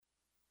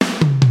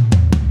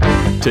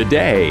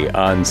Today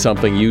on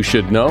Something You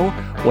Should Know,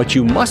 what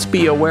you must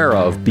be aware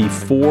of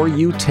before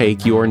you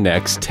take your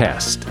next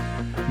test.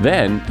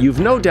 Then, you've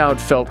no doubt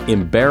felt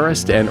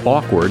embarrassed and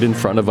awkward in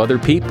front of other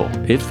people.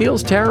 It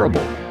feels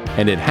terrible,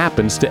 and it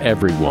happens to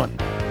everyone.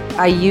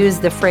 I use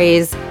the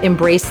phrase,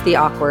 embrace the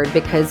awkward,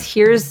 because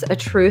here's a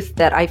truth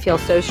that I feel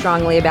so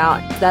strongly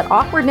about, that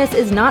awkwardness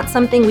is not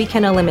something we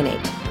can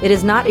eliminate. It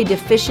is not a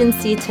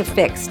deficiency to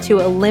fix. To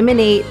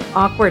eliminate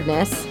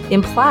awkwardness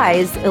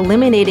implies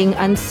eliminating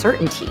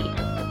uncertainty.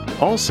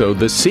 Also,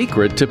 the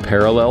secret to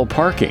parallel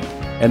parking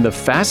and the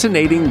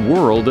fascinating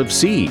world of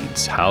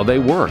seeds, how they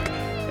work,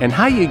 and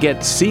how you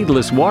get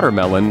seedless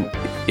watermelon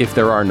if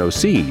there are no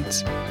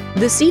seeds.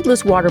 The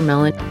seedless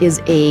watermelon is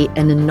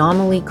an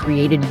anomaly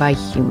created by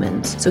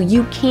humans. So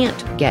you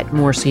can't get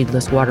more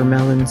seedless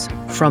watermelons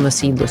from a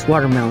seedless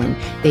watermelon.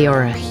 They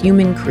are a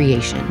human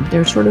creation.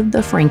 They're sort of the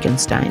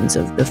Frankensteins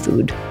of the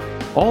food.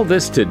 All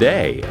this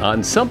today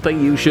on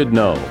Something You Should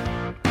Know.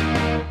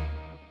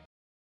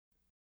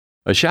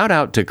 A shout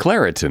out to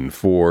Claritin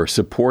for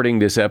supporting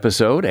this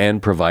episode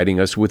and providing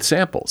us with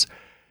samples.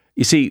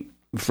 You see,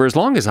 for as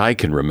long as I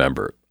can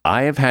remember,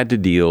 I have had to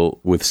deal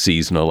with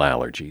seasonal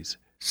allergies.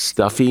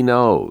 Stuffy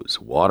nose,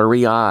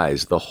 watery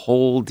eyes, the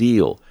whole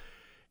deal.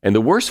 And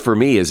the worst for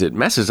me is it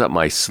messes up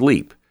my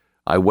sleep.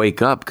 I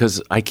wake up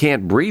because I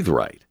can't breathe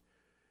right.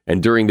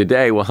 And during the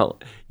day,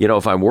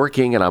 if I'm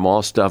working and I'm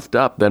all stuffed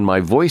up, then my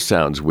voice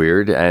sounds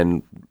weird,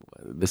 and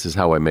this is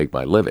how I make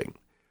my living.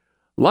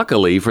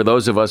 Luckily, for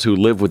those of us who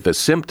live with the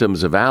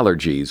symptoms of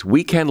allergies,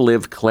 we can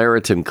live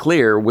Claritin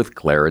Clear with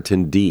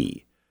Claritin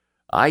D.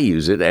 I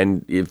use it,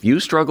 and if you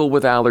struggle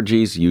with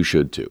allergies, you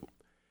should too.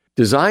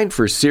 Designed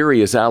for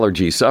serious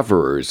allergy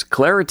sufferers,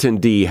 Claritin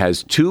D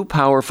has 2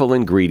 powerful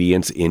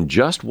ingredients in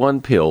just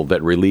one pill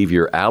that relieve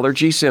your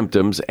allergy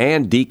symptoms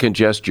and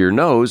decongest your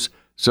nose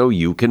so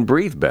you can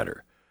breathe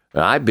better.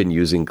 Now, I've been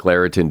using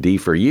Claritin D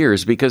for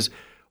years because,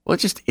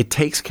 it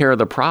takes care of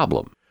the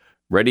problem.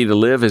 Ready to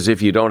live as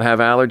if you don't have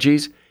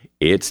allergies?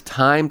 It's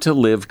time to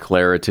live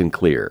Claritin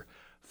Clear.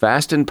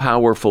 Fast and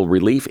powerful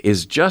relief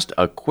is just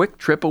a quick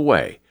trip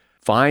away.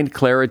 Find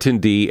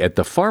Claritin D at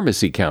the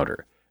pharmacy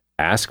counter.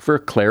 Ask for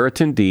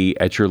Claritin D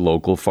at your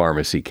local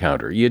pharmacy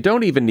counter. You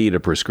don't even need a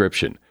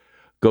prescription.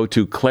 Go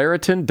to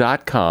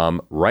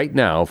Claritin.com right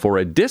now for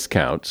a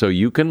discount so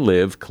you can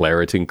live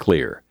Claritin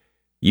Clear.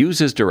 Use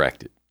as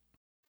directed.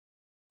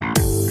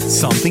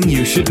 Something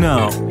you should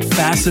know.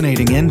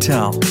 Fascinating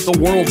intel, the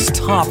world's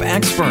top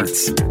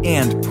experts,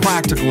 and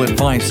practical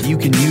advice you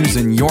can use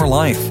in your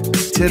life.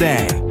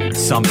 Today,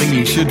 Something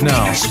You Should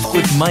Know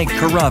with Mike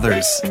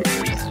Carruthers.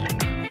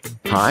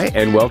 Hi,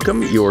 and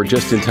welcome. You're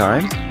just in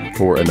time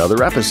for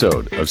another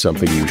episode of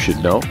Something You Should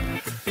Know.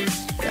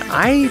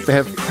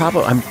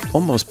 I'm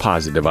almost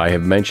positive I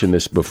have mentioned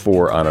this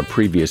before on a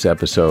previous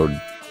episode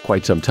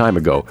quite some time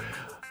ago,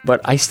 but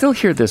I still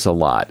hear this a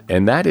lot,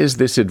 and that is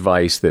this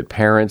advice that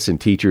parents and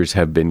teachers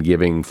have been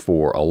giving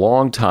for a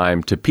long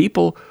time to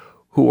people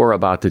who are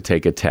about to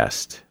take a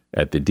test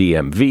at the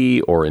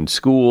DMV or in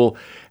school,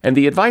 and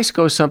the advice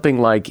goes something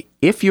like,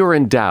 if you're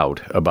in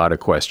doubt about a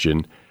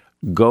question,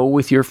 go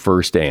with your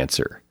first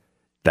answer.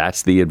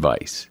 That's the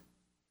advice.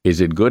 Is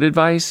it good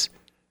advice?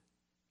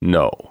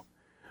 No.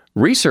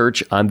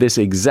 Research on this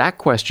exact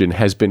question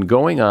has been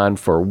going on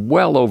for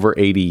well over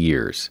 80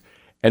 years,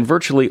 and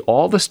virtually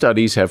all the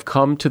studies have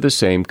come to the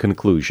same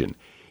conclusion.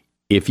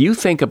 If you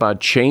think about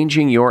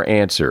changing your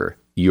answer,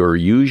 you're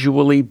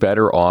usually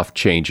better off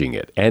changing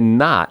it and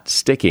not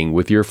sticking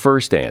with your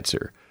first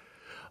answer.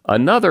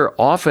 Another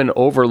often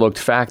overlooked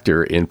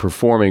factor in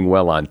performing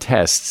well on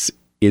tests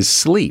is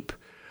sleep.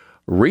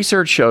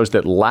 Research shows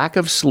that lack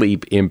of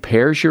sleep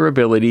impairs your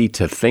ability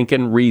to think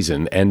and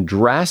reason and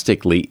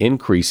drastically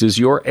increases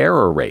your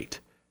error rate.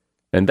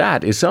 And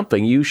that is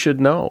something you should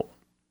know.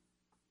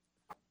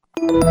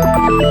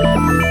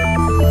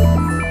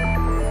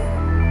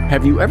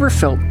 Have you ever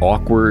felt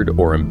awkward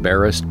or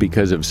embarrassed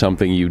because of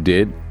something you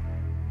did?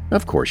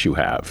 Of course you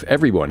have.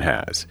 Everyone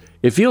has.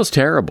 It feels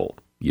terrible.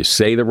 You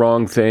say the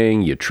wrong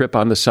thing, you trip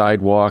on the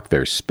sidewalk,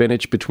 there's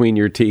spinach between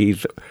your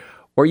teeth,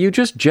 or you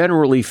just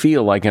generally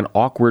feel like an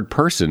awkward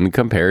person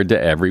compared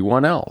to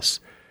everyone else.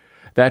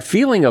 That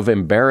feeling of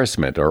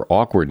embarrassment or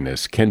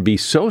awkwardness can be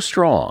so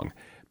strong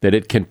that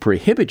it can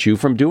prohibit you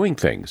from doing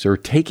things or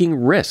taking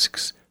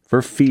risks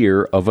for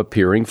fear of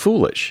appearing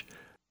foolish.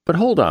 But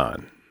hold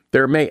on.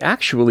 There may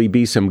actually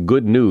be some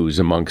good news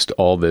amongst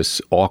all this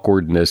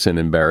awkwardness and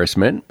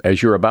embarrassment,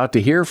 as you're about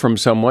to hear from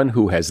someone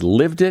who has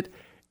lived it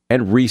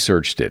and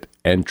researched it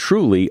and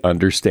truly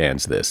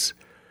understands this.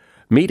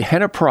 Meet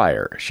Henna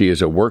Pryor. She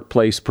is a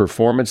workplace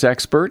performance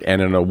expert and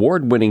an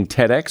award-winning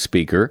TEDx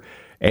speaker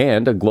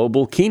and a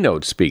global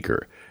keynote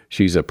speaker.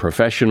 She's a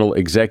professional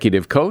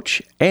executive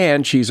coach,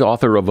 and she's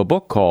author of a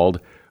book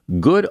called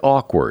Good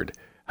Awkward: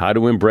 How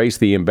to Embrace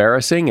the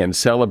Embarrassing and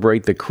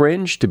Celebrate the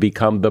Cringe to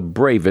Become the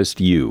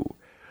Bravest You.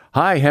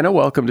 Hi, Henna.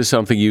 Welcome to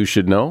Something You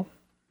Should Know.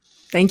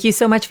 Thank you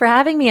so much for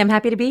having me. I'm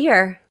happy to be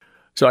here.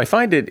 So I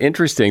find it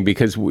interesting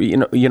because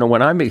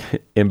when I'm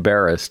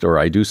embarrassed or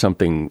I do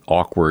something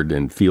awkward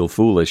and feel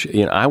foolish,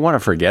 I want to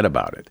forget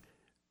about it.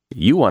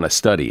 You want to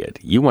study it.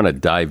 You want to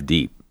dive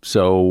deep.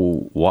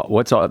 So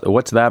what's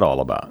that all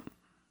about?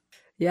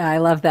 Yeah, I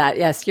love that.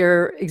 Yes,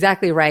 you're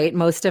exactly right.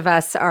 Most of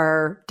us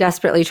are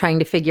desperately trying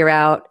to figure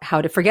out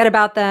how to forget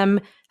about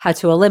them, how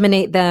to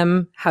eliminate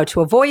them, how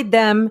to avoid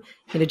them.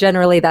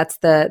 Generally that's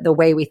the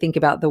way we think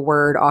about the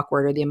word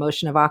awkward or the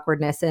emotion of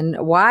awkwardness. And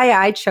why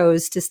I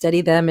chose to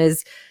study them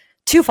is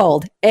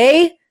twofold.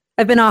 A,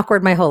 I've been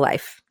awkward my whole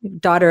life.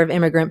 Daughter of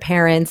immigrant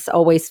parents,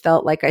 always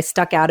felt like I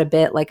stuck out a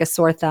bit like a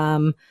sore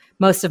thumb.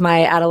 Most of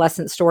my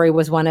adolescent story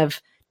was one of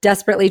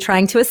desperately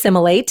trying to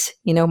assimilate.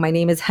 My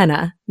name is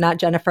Henna, not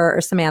Jennifer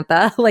or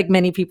Samantha, like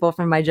many people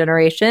from my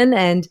generation.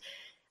 And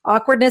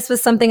awkwardness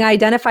was something I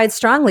identified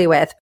strongly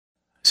with.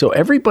 So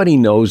everybody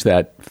knows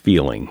that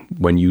feeling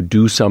when you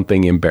do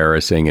something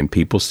embarrassing and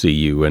people see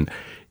you and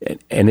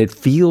it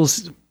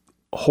feels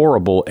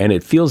horrible and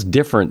it feels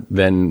different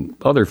than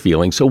other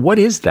feelings. So what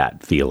is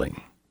that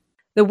feeling?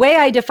 The way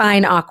I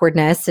define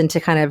awkwardness, and to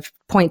kind of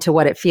point to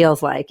what it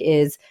feels like,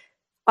 is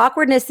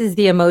awkwardness is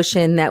the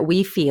emotion that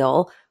we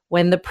feel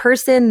when the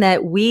person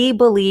that we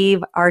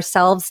believe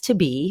ourselves to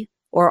be,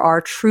 or our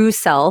true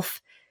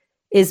self,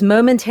 is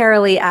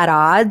momentarily at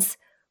odds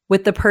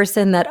with the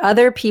person that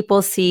other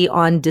people see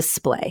on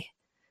display.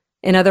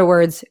 In other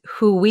words,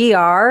 who we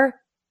are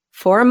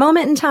for a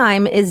moment in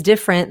time is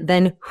different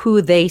than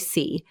who they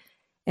see.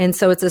 And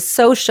so it's a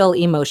social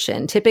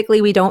emotion. Typically,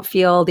 we don't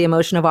feel the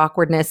emotion of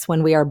awkwardness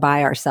when we are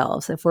by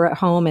ourselves. If we're at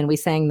home and we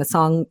sang the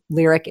song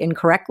lyric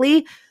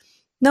incorrectly,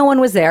 no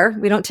one was there.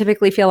 We don't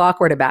typically feel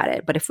awkward about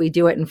it. But if we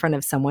do it in front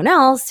of someone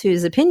else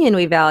whose opinion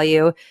we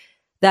value,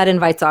 that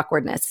invites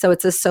awkwardness. So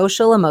it's a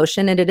social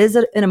emotion, and it is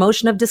an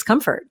emotion of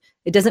discomfort.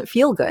 It doesn't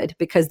feel good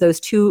because those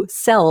two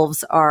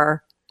selves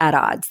are at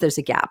odds. There's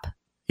a gap.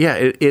 Yeah,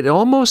 it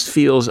almost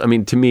feels,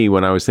 to me,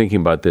 when I was thinking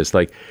about this,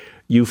 like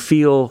you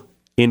feel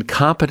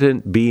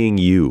incompetent being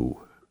you.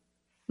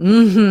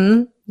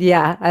 Mm-hmm.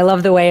 Yeah, I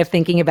love the way of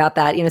thinking about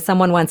that.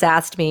 Someone once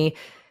asked me,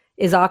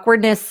 is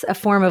awkwardness a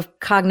form of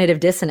cognitive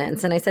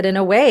dissonance? And I said, in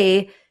a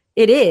way,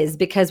 it is,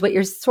 because what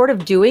you're sort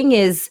of doing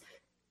is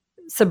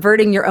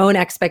subverting your own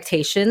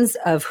expectations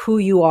of who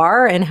you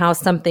are and how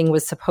something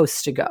was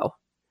supposed to go.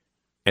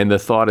 And the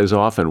thought is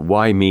often,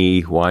 why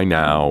me? Why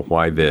now?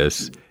 Why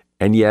this?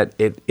 And yet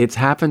it's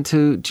happened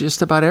to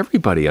just about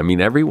everybody.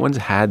 Everyone's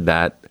had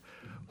that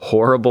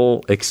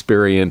horrible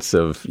experience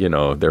of,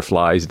 their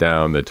flies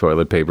down, the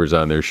toilet paper's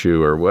on their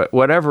shoe, or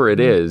whatever it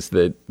is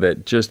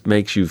that just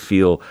makes you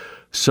feel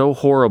so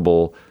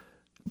horrible,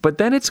 but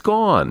then it's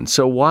gone.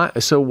 So why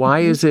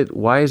is it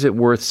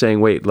worth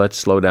saying, wait, let's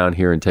slow down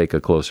here and take a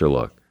closer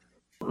look?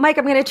 Mike,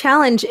 I'm going to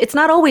challenge, it's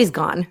not always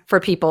gone for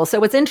people. So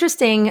what's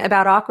interesting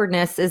about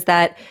awkwardness is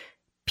that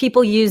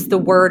people use the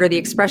word or the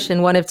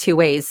expression one of two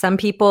ways. Some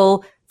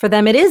people, for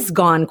them, it is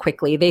gone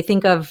quickly. They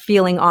think of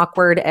feeling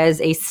awkward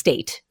as a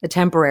state, a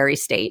temporary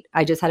state.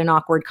 I just had an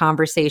awkward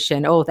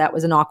conversation. Oh, that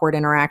was an awkward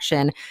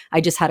interaction. I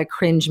just had a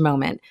cringe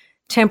moment.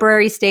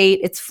 Temporary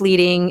state, it's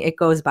fleeting, it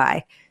goes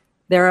by.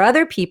 There are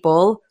other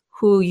people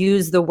who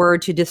use the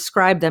word to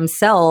describe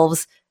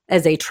themselves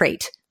as a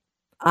trait.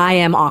 I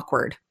am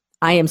awkward.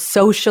 I am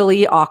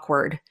socially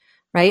awkward,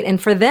 right?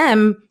 And for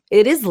them,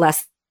 it is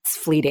less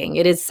fleeting.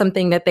 It is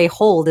something that they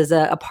hold as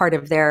a part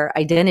of their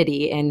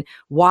identity and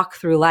walk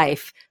through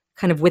life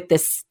kind of with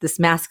this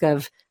mask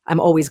of, I'm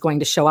always going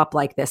to show up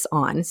like this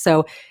on.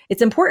 So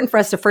it's important for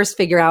us to first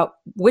figure out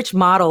which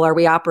model are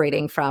we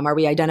operating from? Are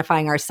we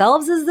identifying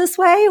ourselves as this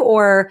way,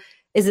 or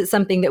is it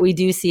something that we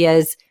do see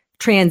as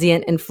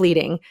transient and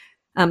fleeting?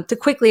 To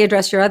quickly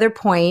address your other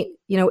point,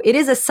 it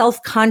is a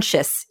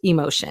self-conscious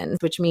emotion,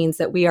 which means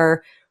that we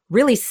are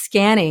really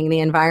scanning the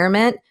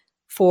environment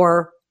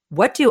for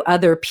what do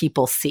other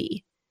people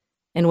see?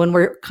 And when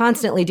we're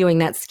constantly doing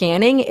that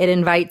scanning, it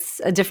invites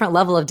a different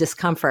level of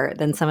discomfort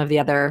than some of the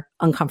other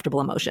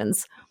uncomfortable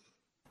emotions.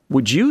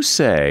 Would you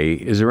say,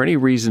 is there any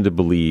reason to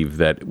believe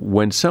that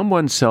when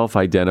someone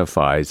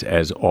self-identifies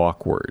as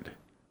awkward,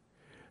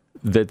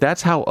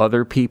 that's how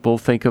other people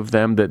think of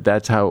them,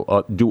 that's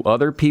how, do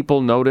other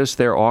people notice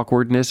their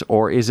awkwardness,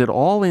 or is it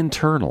all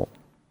internal?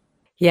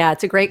 Yeah,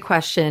 it's a great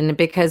question,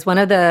 because one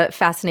of the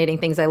fascinating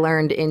things I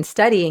learned in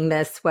studying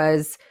this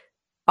was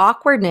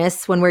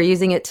awkwardness, when we're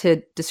using it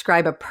to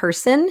describe a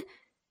person,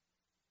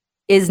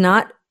 is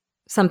not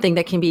something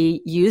that can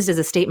be used as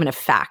a statement of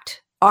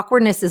fact.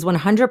 Awkwardness is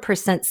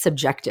 100%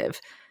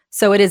 subjective.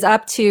 So it is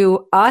up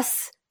to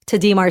us to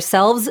deem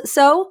ourselves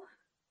so,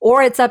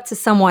 or it's up to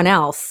someone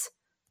else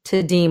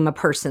to deem a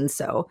person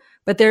so.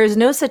 But there is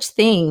no such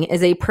thing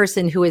as a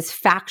person who is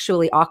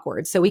factually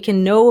awkward. So we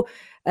can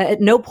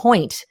at no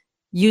point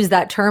use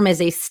that term as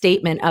a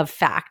statement of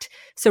fact.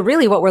 So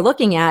really what we're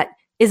looking at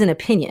is an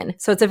opinion.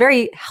 So it's a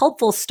very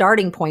helpful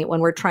starting point when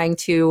we're trying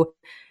to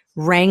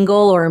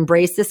wrangle or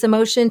embrace this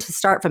emotion, to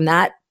start from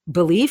that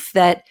belief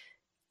that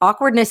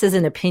awkwardness is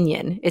an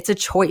opinion. It's a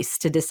choice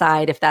to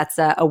decide if that's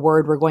a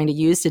word we're going to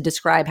use to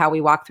describe how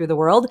we walk through the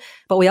world.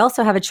 But we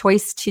also have a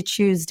choice to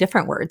choose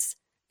different words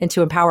and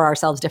to empower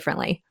ourselves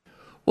differently.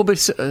 Well, but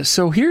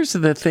so here's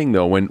the thing,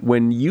 though.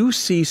 When you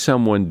see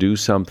someone do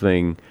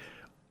something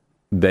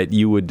that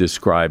you would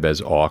describe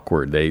as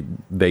awkward,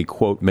 they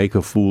quote, make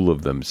a fool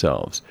of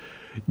themselves.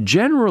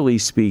 Generally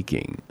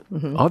speaking,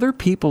 other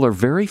people are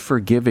very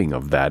forgiving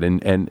of that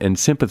and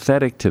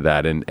sympathetic to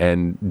that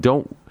and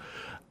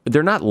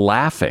they're not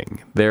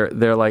laughing.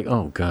 They're like,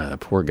 oh God, that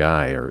poor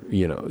guy, or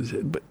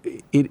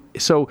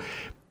so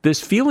this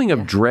feeling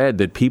of dread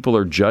that people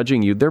are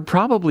judging you, they're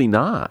probably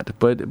not.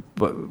 But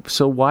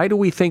so why do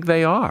we think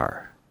they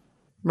are?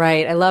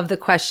 Right. I love the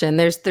question.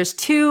 There's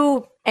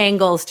two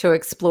angles to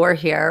explore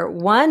here.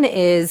 One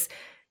is,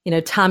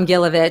 Tom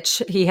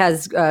Gilovich, he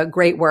has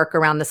great work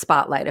around the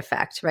spotlight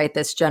effect, right?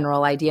 This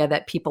general idea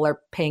that people are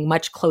paying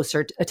much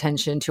closer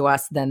attention to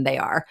us than they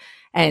are.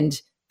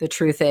 And the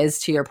truth is,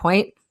 to your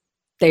point,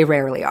 they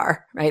rarely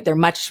are, right? They're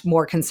much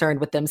more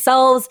concerned with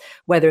themselves,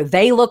 whether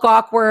they look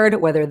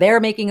awkward, whether they're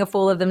making a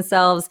fool of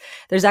themselves.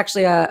 There's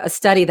actually a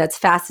study that's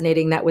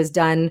fascinating that was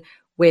done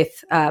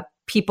with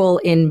people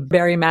in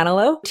Barry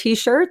Manilow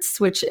t-shirts,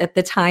 which at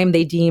the time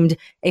they deemed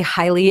a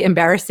highly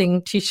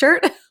embarrassing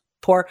t-shirt.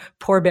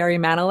 Poor Barry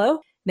Manilow.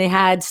 They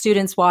had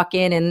students walk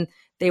in and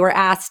they were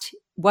asked,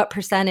 what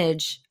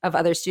percentage of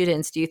other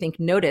students do you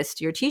think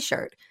noticed your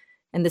t-shirt?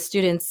 And the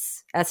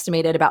students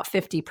estimated about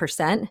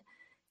 50%.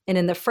 And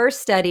in the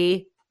first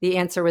study, the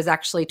answer was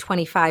actually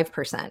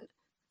 25%.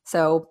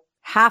 So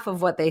half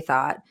of what they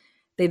thought.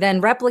 They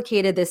then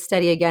replicated this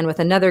study again with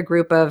another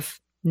group of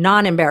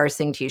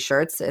non-embarrassing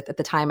t-shirts. At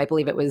the time, I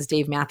believe it was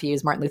Dave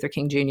Matthews, Martin Luther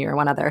King Jr., and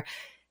one other.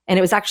 And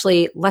it was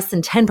actually less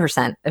than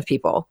 10% of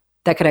people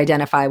that could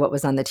identify what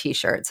was on the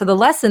t-shirt. So the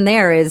lesson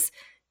there is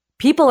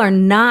people are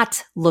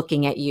not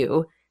looking at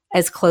you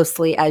as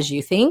closely as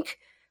you think,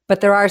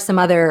 but there are some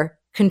other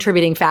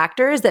contributing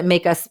factors that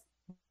make us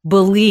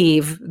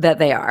believe that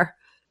they are.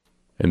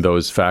 And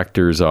those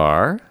factors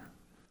are?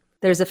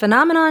 There's a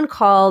phenomenon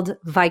called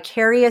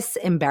vicarious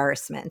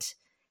embarrassment.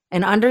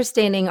 And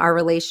understanding our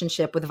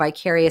relationship with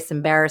vicarious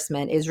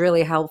embarrassment is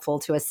really helpful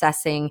to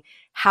assessing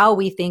how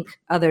we think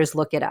others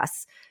look at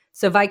us.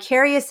 So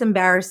vicarious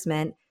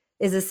embarrassment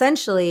is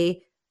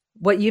essentially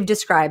what you've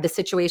described, the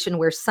situation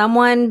where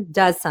someone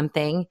does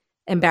something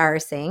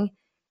embarrassing,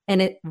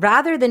 and it,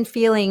 rather than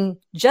feeling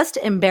just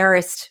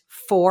embarrassed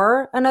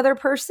for another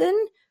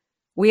person,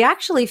 we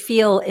actually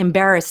feel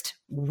embarrassed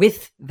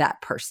with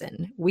that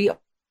person. We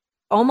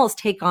almost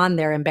take on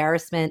their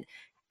embarrassment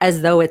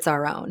as though it's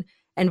our own.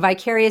 And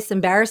vicarious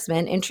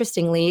embarrassment,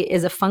 interestingly,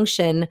 is a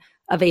function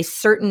of a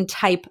certain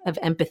type of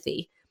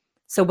empathy.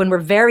 So when we're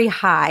very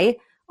high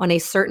on a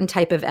certain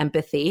type of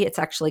empathy, it's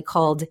actually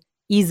called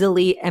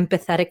easily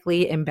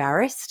empathetically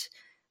embarrassed.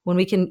 When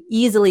we can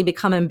easily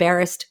become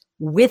embarrassed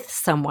with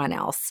someone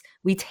else,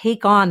 we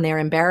take on their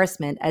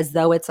embarrassment as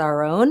though it's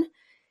our own.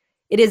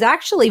 It is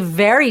actually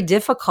very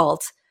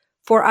difficult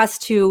for us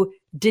to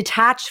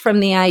detach from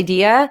the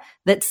idea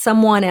that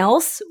someone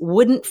else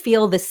wouldn't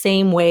feel the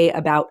same way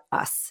about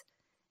us.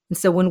 And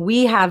so when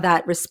we have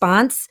that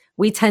response,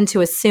 we tend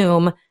to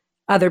assume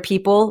other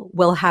people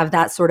will have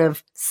that sort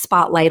of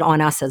spotlight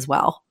on us as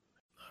well.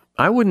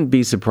 I wouldn't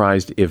be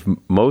surprised if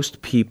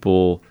most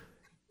people,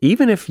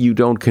 even if you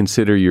don't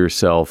consider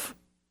yourself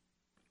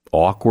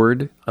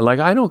awkward, like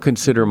I don't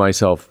consider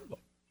myself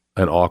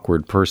an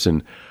awkward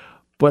person,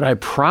 but I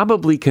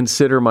probably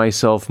consider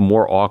myself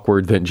more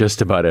awkward than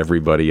just about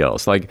everybody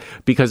else. Like,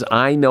 because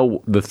I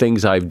know the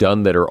things I've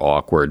done that are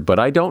awkward, but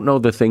I don't know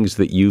the things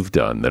that you've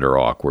done that are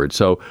awkward.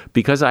 So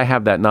because I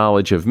have that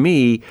knowledge of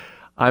me,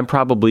 I'm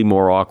probably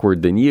more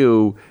awkward than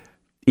you,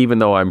 even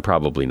though I'm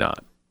probably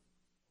not.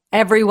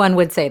 Everyone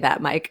would say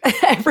that, Mike.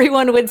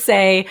 Everyone would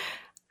say,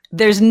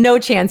 there's no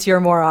chance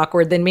you're more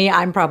awkward than me.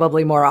 I'm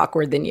probably more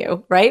awkward than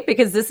you, right?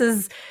 Because this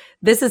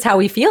is how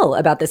we feel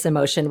about this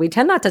emotion. We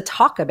tend not to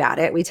talk about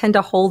it. We tend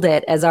to hold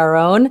it as our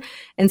own.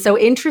 And so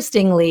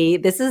interestingly,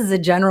 this is a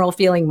general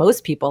feeling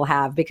most people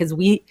have because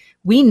we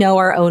know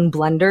our own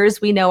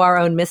blunders. We know our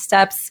own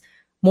missteps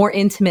more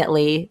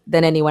intimately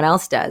than anyone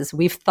else does.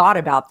 We've thought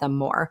about them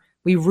more.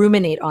 We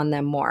ruminate on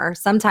them more.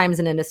 Sometimes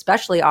in an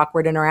especially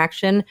awkward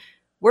interaction,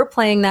 we're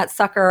playing that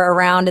sucker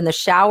around in the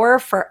shower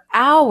for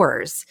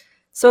hours.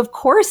 So of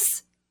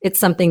course, it's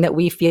something that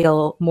we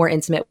feel more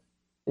intimate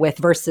with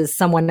versus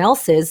someone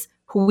else's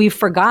who we've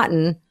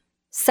forgotten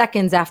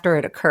seconds after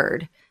it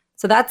occurred.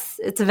 So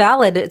it's a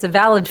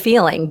valid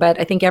feeling, but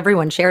I think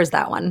everyone shares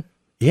that one.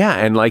 Yeah,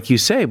 and like you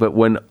say, but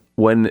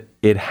when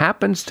it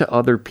happens to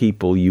other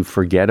people, you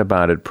forget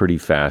about it pretty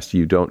fast.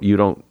 You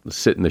don't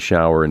sit in the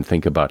shower and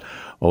think about,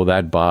 oh,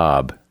 that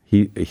Bob,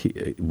 he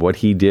what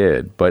he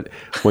did. But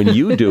when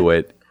you do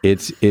it,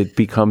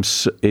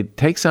 it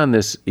takes on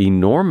this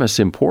enormous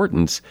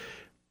importance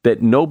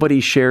that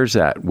nobody shares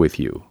that with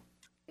you.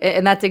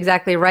 And that's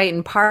exactly right.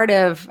 And part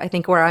of, I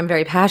think, where I'm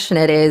very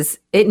passionate is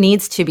it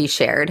needs to be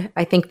shared.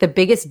 I think the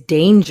biggest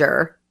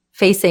danger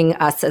facing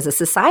us as a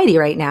society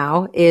right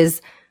now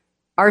is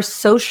our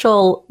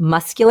social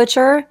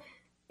musculature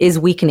is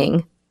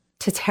weakening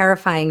to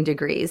terrifying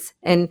degrees.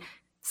 And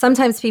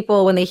sometimes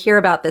people, when they hear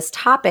about this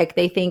topic,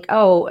 they think,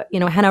 oh,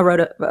 Henna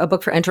wrote a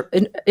book for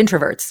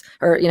introverts,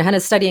 or,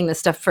 Henna's studying this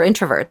stuff for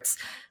introverts.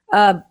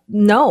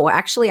 No,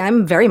 actually,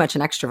 I'm very much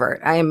an extrovert.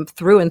 I am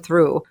through and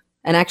through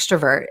an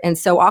extrovert. And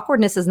so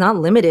awkwardness is not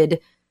limited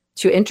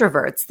to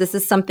introverts. This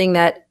is something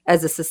that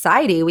as a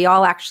society, we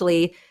all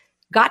actually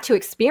got to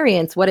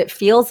experience what it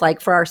feels like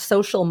for our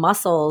social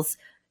muscles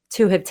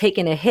to have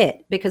taken a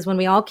hit. Because when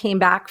we all came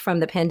back from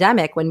the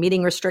pandemic, when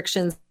meeting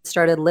restrictions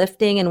started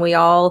lifting and we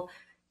all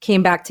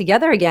came back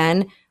together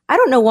again, I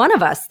don't know one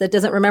of us that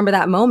doesn't remember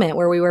that moment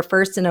where we were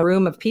first in a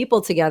room of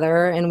people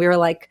together and we were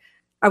like,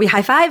 are we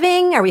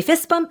high-fiving? Are we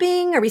fist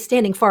bumping? Are we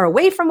standing far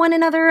away from one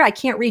another? I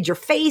can't read your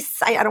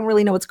face. I don't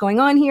really know what's going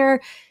on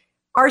here.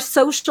 Our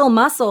social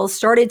muscles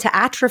started to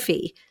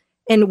atrophy.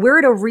 And we're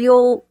at a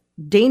real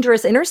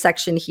dangerous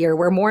intersection here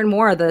where more and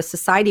more of the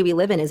society we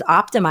live in is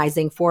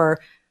optimizing for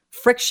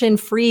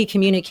friction-free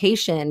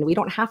communication. We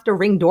don't have to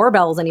ring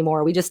doorbells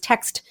anymore. We just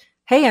text,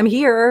 hey, I'm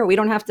here. We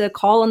don't have to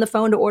call on the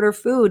phone to order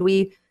food.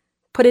 We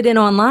put it in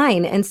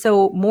online. And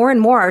so more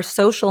and more our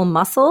social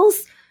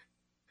muscles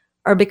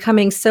are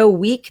becoming so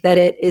weak that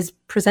it is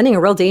presenting a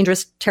real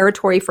dangerous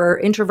territory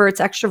for introverts,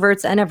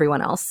 extroverts, and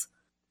everyone else.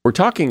 We're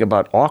talking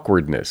about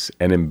awkwardness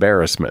and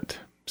embarrassment,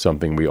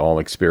 something we all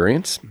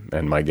experience.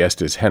 And my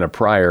guest is Henna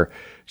Pryor.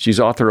 She's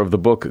author of the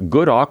book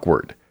Good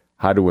Awkward: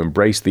 How to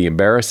Embrace the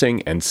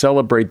Embarrassing and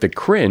Celebrate the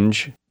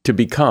Cringe to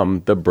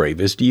Become the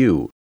Bravest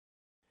You.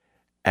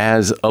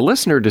 As a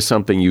listener to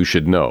Something You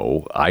Should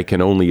Know, I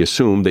can only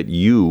assume that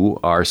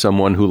you are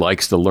someone who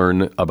likes to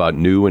learn about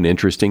new and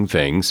interesting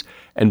things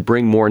and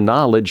bring more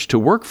knowledge to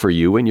work for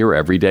you in your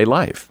everyday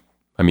life.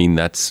 I mean,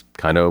 that's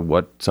kind of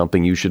what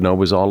Something You Should Know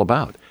is all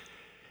about.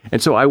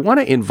 And so I want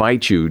to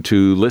invite you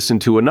to listen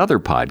to another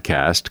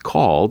podcast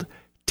called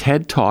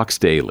TED Talks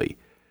Daily.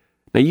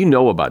 Now, you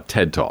know about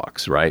TED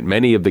Talks, right?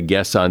 Many of the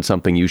guests on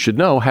Something You Should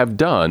Know have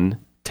done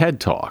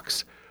TED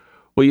Talks.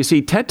 Well, you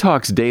see, TED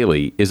Talks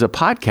Daily is a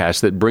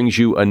podcast that brings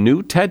you a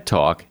new TED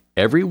Talk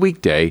every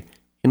weekday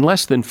in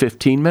less than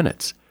 15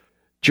 minutes.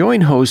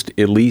 Join host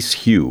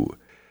Elise Hu.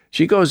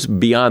 She goes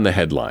beyond the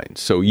headlines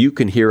so you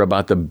can hear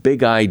about the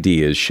big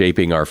ideas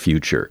shaping our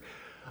future.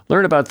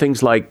 Learn about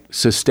things like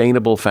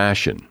sustainable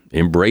fashion,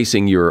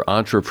 embracing your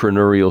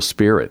entrepreneurial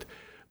spirit,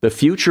 the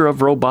future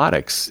of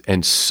robotics,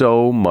 and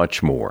so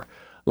much more.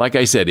 Like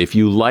I said, if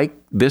you like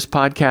this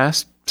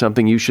podcast,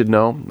 Something You Should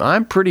Know,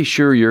 I'm pretty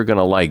sure you're going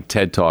to like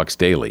TED Talks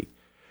Daily.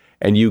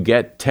 And you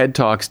get TED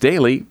Talks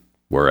Daily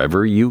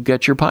wherever you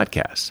get your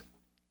podcasts.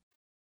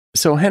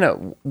 So, Henna,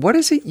 what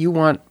is it you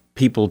want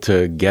people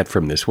to get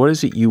from this? What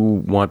is it you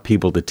want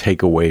people to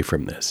take away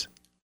from this?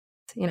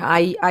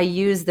 I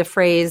use the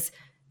phrase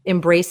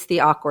embrace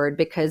the awkward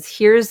because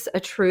here's a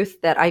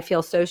truth that I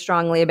feel so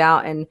strongly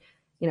about. And,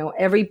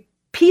 every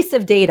piece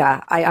of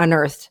data I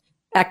unearthed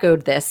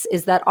echoed this,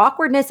 is that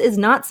awkwardness is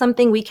not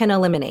something we can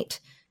eliminate.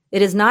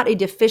 It is not a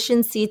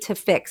deficiency to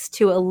fix.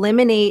 To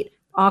eliminate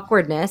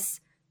awkwardness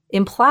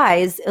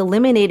implies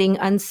eliminating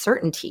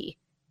uncertainty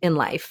in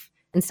life.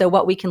 And so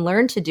what we can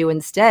learn to do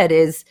instead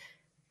is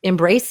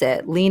embrace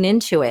it, lean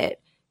into it,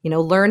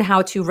 learn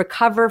how to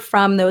recover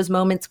from those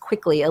moments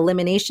quickly.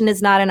 Elimination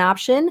is not an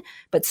option,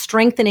 but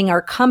strengthening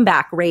our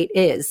comeback rate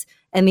is.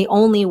 And the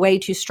only way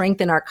to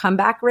strengthen our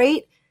comeback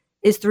rate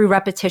is through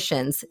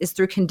repetitions, is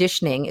through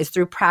conditioning, is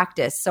through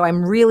practice. So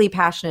I'm really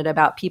passionate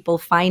about people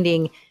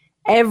finding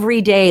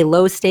everyday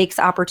low stakes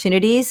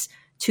opportunities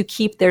to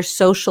keep their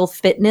social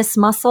fitness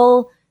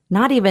muscle,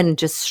 not even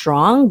just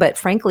strong, but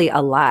frankly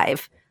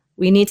alive.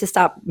 We need to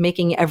stop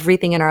making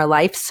everything in our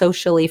life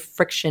socially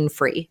friction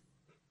free.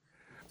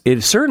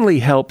 It certainly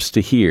helps to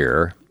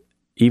hear,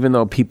 even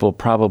though people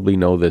probably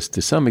know this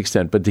to some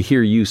extent, but to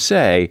hear you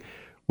say,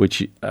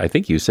 which I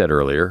think you said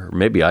earlier, or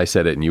maybe I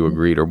said it and you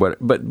agreed, or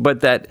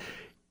but that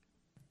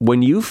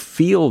when you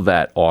feel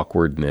that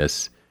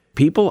awkwardness,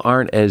 people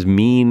aren't as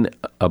mean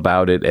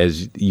about it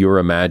as you're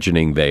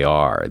imagining they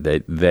are.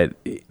 That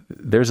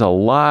there's a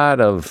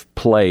lot of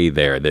play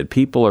there. That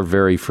people are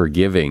very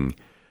forgiving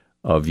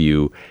of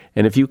you,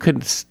 and if you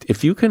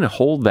can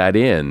hold that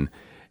in,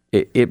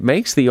 it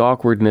makes the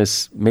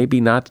awkwardness maybe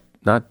not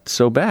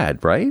so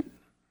bad, right?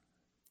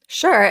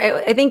 Sure.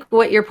 I think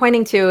what you're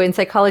pointing to in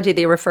psychology,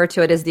 they refer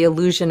to it as the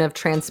illusion of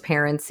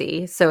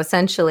transparency. So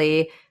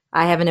essentially,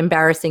 I have an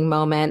embarrassing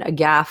moment, a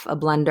gaffe, a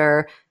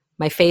blunder.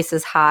 My face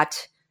is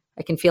hot.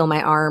 I can feel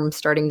my arm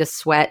starting to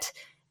sweat.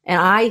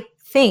 And I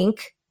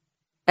think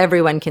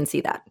everyone can see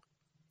that.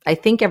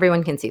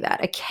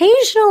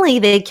 Occasionally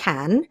they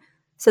can.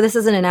 So this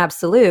isn't an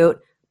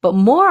absolute, but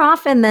more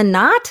often than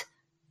not,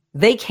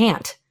 they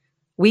can't.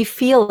 We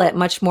feel it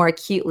much more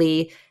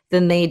acutely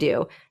than they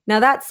do. Now,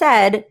 that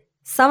said,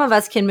 some of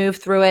us can move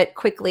through it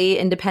quickly,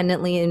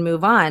 independently, and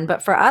move on.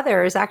 But for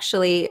others,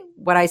 actually,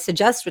 what I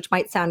suggest, which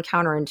might sound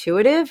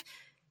counterintuitive,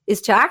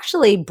 is to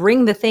actually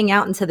bring the thing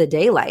out into the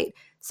daylight.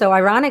 So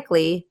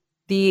ironically,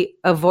 the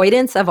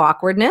avoidance of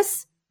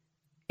awkwardness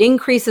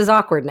increases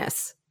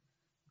awkwardness.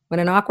 When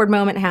an awkward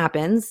moment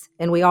happens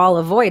and we all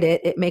avoid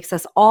it, it makes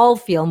us all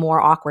feel more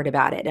awkward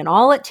about it. And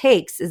all it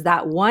takes is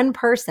that one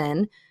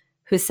person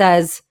who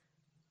says,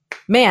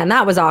 man,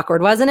 that was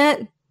awkward, wasn't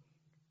it?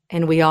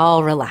 And we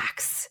all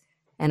relax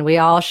and we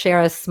all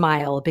share a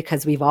smile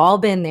because we've all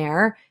been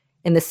there.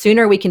 And the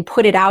sooner we can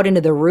put it out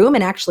into the room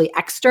and actually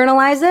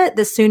externalize it,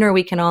 the sooner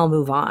we can all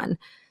move on.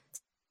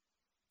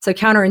 So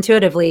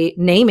counterintuitively,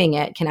 naming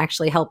it can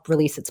actually help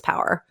release its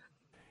power.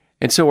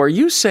 And so are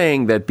you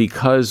saying that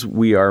because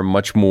we are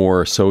much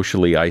more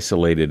socially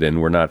isolated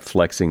and we're not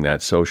flexing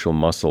that social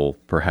muscle,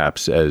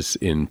 perhaps as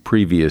in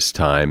previous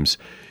times,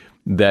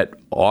 that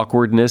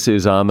awkwardness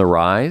is on the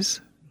rise?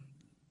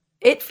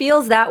 It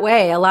feels that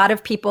way. A lot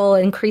of people,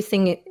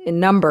 increasing in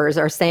numbers,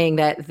 are saying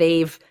that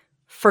they've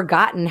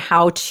forgotten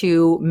how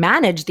to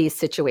manage these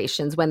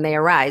situations when they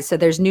arise. So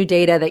there's new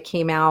data that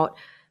came out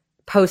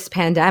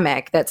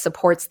post-pandemic that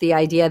supports the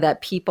idea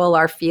that people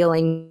are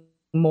feeling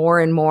more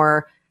and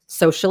more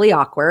socially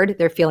awkward.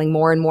 They're feeling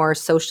more and more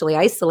socially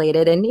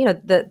isolated. And,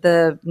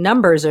 the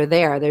numbers are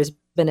there. There's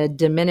been a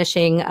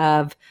diminishing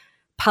of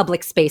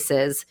public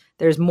spaces.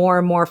 There's more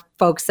and more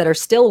folks that are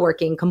still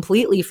working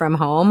completely from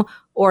home,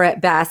 or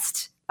at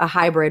best, a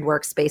hybrid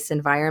workspace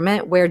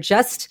environment where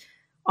just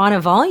on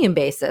a volume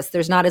basis,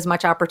 there's not as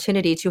much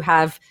opportunity to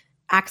have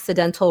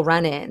accidental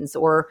run-ins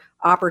or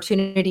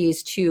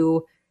opportunities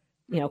to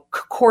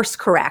course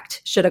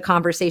correct should a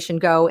conversation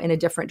go in a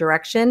different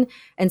direction.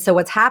 And so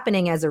what's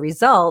happening as a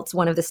result,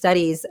 one of the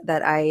studies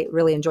that I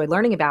really enjoyed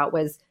learning about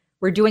was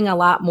we're doing a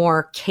lot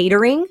more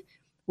catering,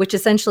 which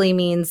essentially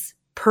means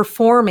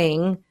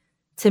performing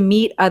to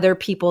meet other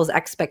people's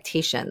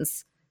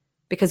expectations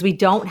because we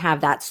don't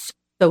have that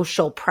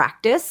social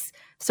practice.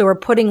 So we're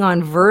putting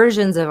on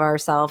versions of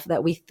ourselves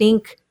that we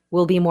think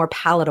will be more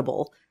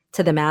palatable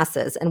to the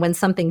masses. And when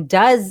something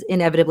does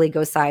inevitably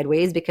go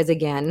sideways, because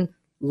again,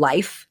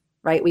 life,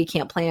 right? We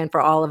can't plan for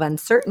all of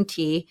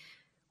uncertainty.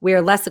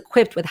 We're less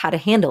equipped with how to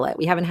handle it.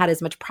 We haven't had as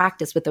much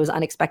practice with those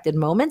unexpected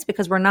moments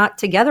because we're not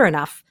together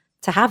enough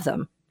to have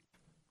them.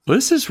 Well,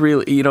 this is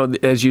really,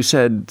 as you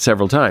said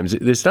several times,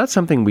 it's not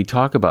something we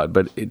talk about,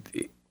 but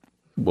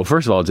well,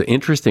 first of all, it's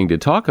interesting to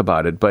talk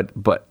about it, but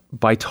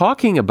by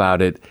talking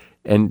about it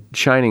and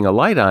shining a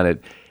light on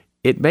it,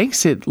 it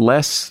makes it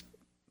less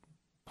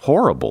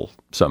horrible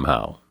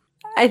somehow.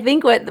 I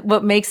think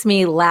what makes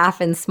me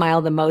laugh and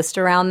smile the most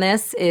around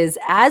this is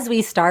as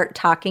we start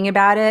talking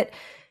about it,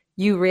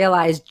 you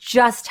realize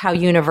just how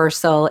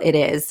universal it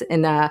is.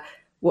 And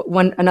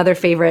another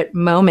favorite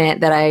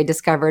moment that I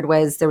discovered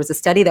was there was a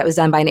study that was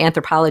done by an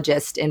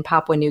anthropologist in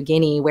Papua New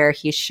Guinea where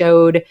he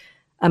showed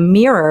a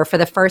mirror for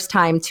the first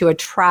time to a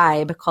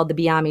tribe called the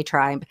Biami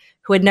tribe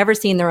who had never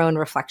seen their own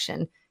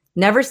reflection.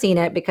 Never seen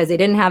it because they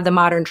didn't have the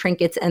modern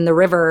trinkets and the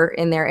river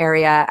in their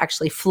area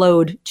actually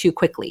flowed too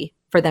quickly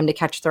for them to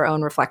catch their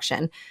own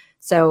reflection.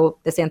 So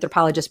this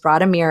anthropologist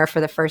brought a mirror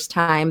for the first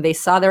time. They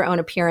saw their own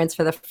appearance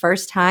for the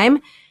first time,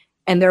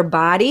 and their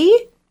body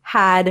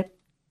had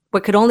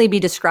what could only be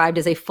described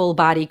as a full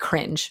body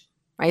cringe,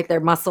 right? Their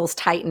muscles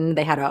tightened.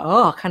 They had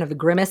kind of a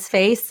grimace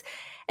face.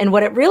 And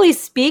what it really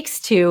speaks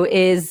to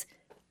is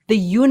the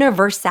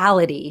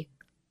universality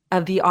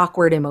of the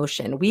awkward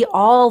emotion. We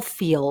all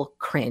feel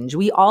cringe.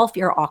 We all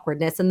fear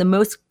awkwardness. And the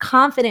most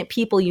confident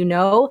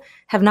people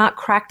have not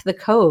cracked the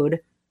code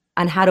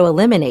on how to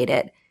eliminate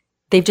it.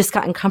 They've just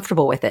gotten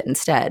comfortable with it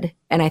instead.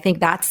 And I think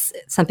that's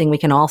something we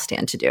can all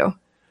stand to do.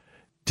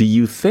 Do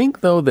you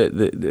think, though,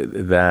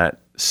 that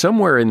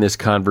somewhere in this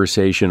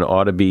conversation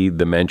ought to be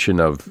the mention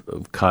of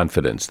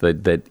confidence,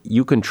 that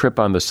you can trip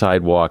on the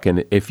sidewalk,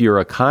 and if you're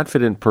a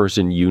confident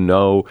person,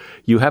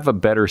 you have a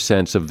better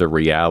sense of the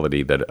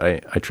reality that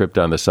I tripped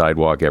on the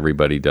sidewalk,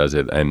 everybody does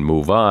it, and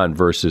move on,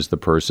 versus the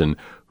person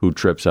who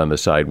trips on the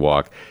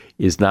sidewalk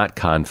is not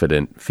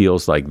confident,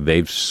 feels like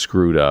they've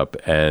screwed up,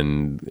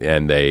 and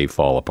they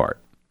fall apart?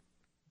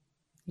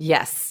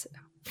 Yes.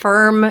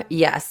 Firm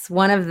yes.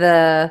 One of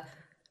the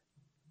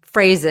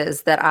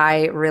phrases that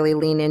I really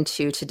lean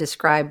into to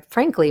describe,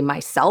 frankly,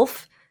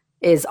 myself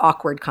is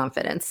awkward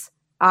confidence.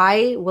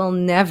 I will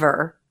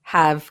never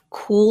have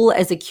cool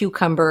as a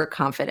cucumber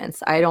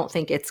confidence. I don't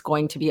think it's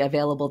going to be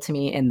available to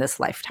me in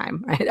this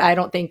lifetime, right? I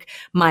don't think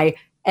my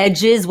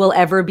edges will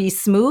ever be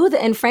smooth.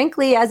 And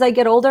frankly, as I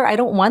get older, I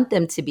don't want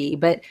them to be.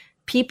 But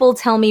people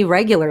tell me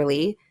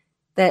regularly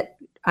that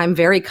I'm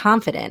very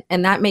confident.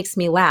 And that makes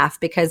me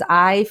laugh because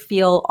I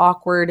feel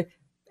awkward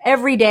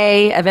every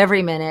day of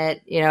every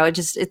minute.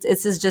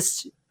 This is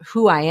just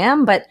who I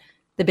am. But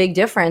the big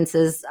difference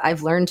is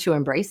I've learned to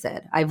embrace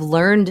it. I've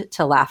learned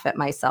to laugh at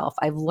myself.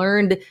 I've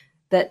learned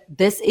that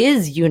this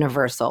is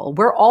universal.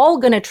 We're all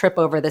going to trip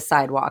over the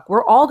sidewalk.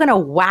 We're all going to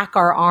whack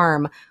our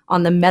arm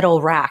on the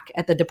metal rack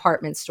at the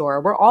department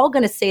store. We're all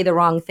going to say the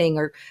wrong thing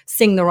or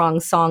sing the wrong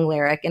song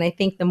lyric. And I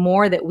think the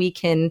more that we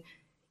can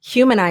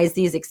humanize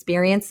these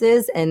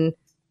experiences and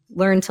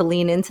learn to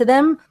lean into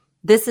them,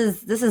 this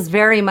is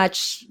very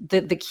much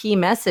the key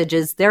message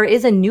is there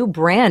is a new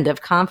brand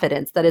of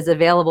confidence that is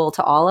available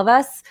to all of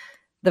us.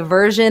 The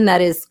version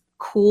that is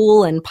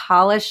cool and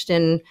polished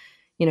and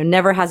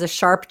never has a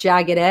sharp,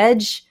 jagged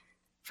edge.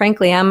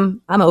 Frankly,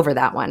 I'm over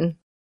that one.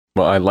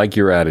 Well, I like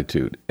your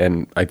attitude.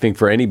 And I think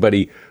for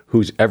anybody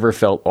who's ever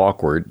felt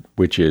awkward,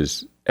 which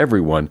is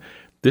everyone.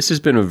 This has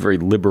been a very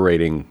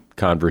liberating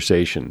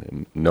conversation,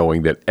 and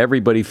knowing that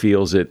everybody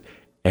feels it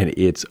and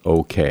it's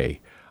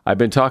okay. I've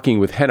been talking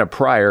with Henna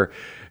Pryor.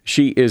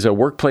 She is a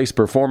workplace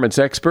performance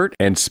expert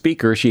and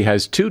speaker. She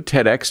has 2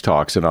 TEDx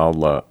talks, and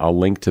I'll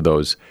link to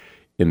those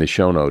in the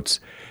show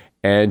notes.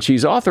 And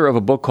she's author of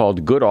a book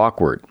called Good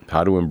Awkward: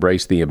 How to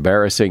Embrace the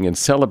Embarrassing and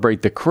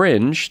Celebrate the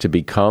Cringe to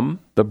Become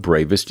the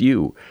Bravest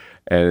You.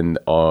 And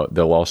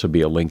there'll also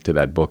be a link to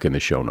that book in the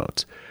show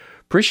notes.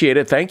 Appreciate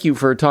it. Thank you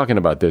for talking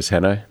about this,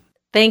 Henna.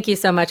 Thank you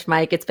so much,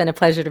 Mike. It's been a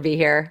pleasure to be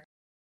here.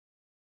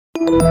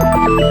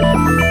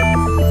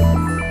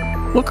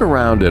 Look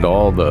around at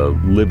all the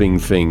living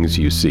things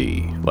you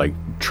see, like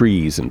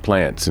trees and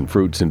plants and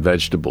fruits and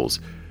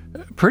vegetables.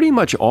 Pretty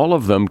much all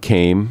of them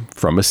came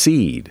from a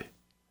seed.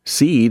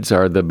 Seeds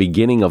are the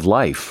beginning of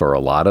life for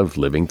a lot of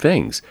living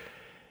things.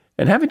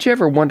 And haven't you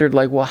ever wondered,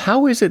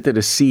 how is it that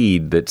a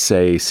seed that's,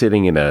 say,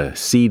 sitting in a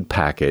seed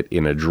packet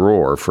in a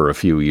drawer for a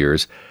few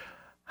years,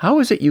 how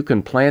is it you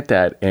can plant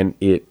that and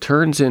it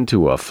turns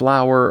into a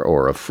flower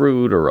or a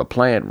fruit or a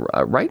plant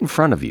right in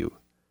front of you?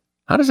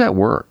 How does that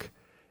work?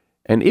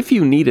 And if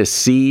you need a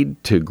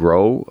seed to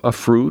grow a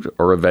fruit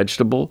or a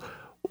vegetable,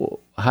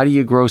 how do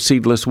you grow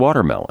seedless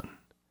watermelon?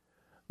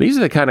 These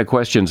are the kind of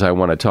questions I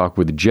want to talk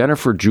with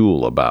Jennifer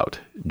Jewell about.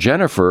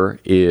 Jennifer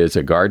is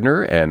a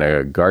gardener and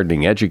a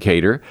gardening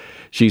educator.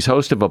 She's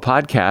host of a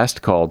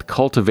podcast called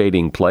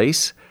Cultivating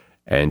Place,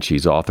 and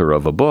she's author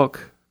of a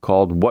book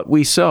called What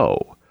We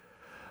Sow.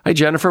 Hi,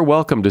 Jennifer.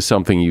 Welcome to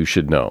Something You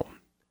Should Know.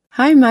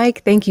 Hi,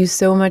 Mike. Thank you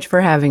so much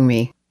for having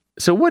me.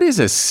 So what is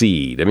a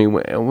seed? I mean,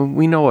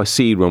 we know a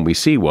seed when we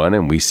see one,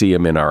 and we see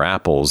them in our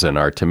apples and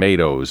our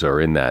tomatoes or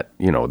in that,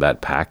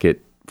 that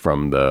packet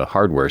from the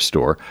hardware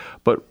store.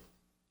 But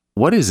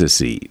what is a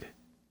seed?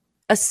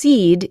 A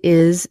seed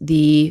is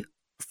the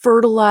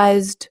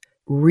fertilized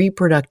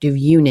reproductive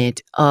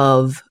unit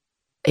of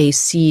a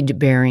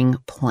seed-bearing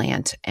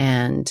plant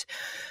and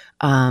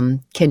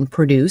can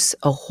produce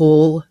a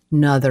whole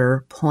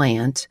nother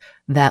plant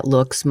that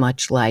looks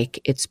much like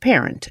its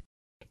parent.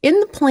 In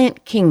the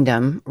plant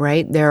kingdom,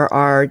 right, there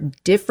are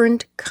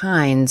different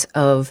kinds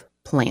of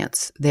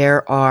plants.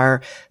 There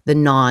are the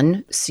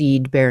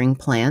non-seed-bearing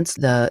plants,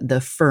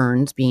 the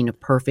ferns being a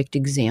perfect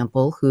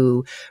example,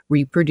 who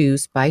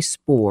reproduce by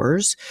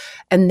spores.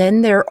 And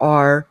then there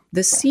are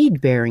the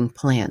seed-bearing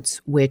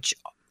plants, which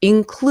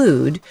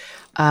include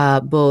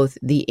both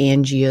the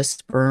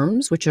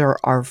angiosperms, which are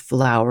our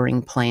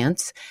flowering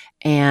plants,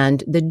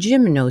 and the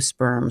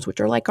gymnosperms, which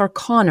are like our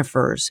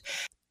conifers.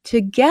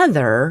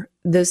 Together,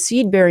 the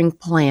seed-bearing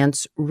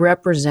plants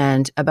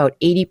represent about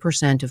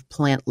 80% of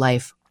plant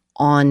life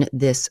on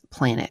this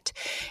planet.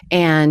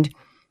 And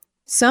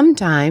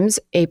sometimes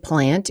a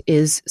plant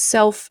is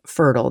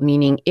self-fertile,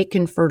 meaning it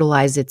can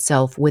fertilize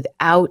itself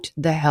without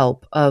the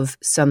help of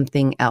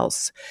something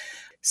else.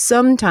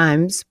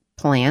 Sometimes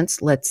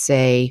plants, let's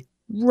say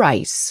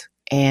rice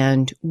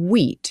and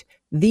wheat,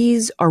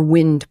 these are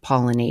wind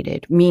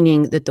pollinated,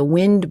 meaning that the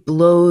wind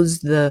blows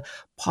the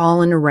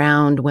pollen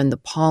around when the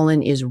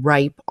pollen is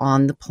ripe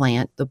on the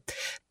plant.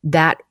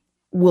 That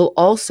will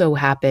also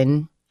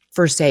happen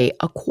for, say,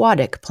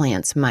 aquatic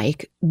plants,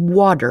 Mike.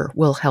 Water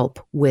will help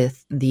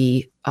with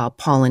the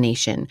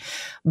pollination.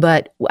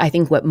 But I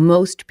think what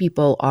most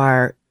people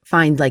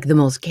find like the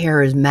most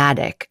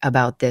charismatic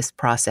about this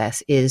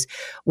process is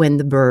when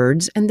the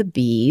birds and the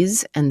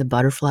bees and the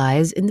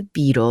butterflies and the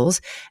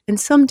beetles and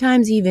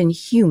sometimes even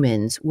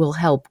humans will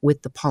help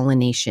with the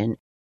pollination.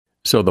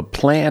 So the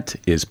plant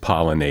is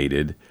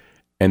pollinated,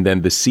 and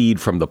then the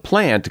seed from the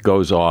plant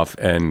goes off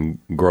and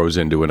grows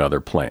into another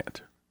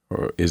plant.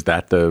 Or is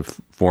that the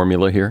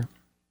formula here?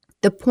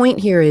 The point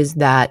here is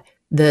that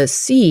the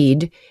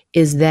seed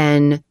is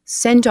then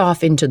sent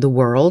off into the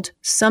world,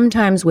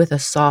 sometimes with a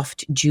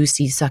soft,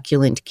 juicy,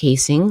 succulent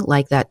casing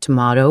like that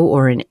tomato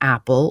or an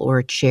apple or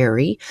a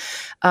cherry.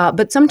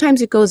 But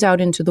sometimes it goes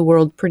out into the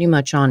world pretty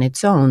much on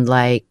its own,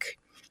 like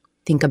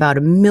think about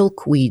a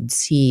milkweed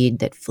seed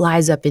that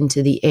flies up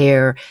into the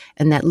air,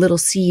 and that little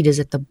seed is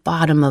at the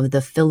bottom of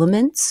the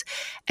filaments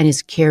and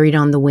is carried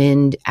on the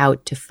wind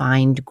out to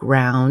find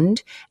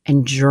ground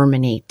and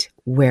germinate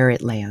where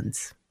it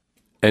lands.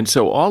 And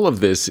so all of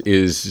this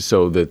is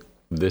so that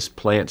this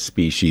plant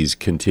species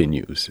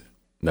continues.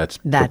 That's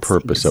the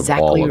purpose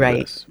exactly of all of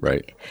right. this,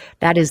 right?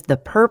 That is the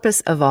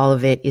purpose of all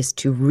of it, is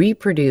to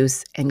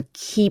reproduce and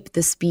keep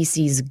the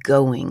species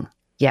going.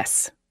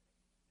 Yes.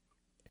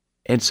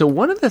 And so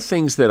one of the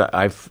things that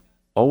I've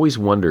always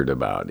wondered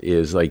about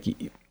is like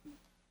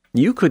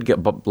you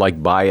could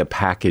buy a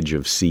package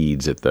of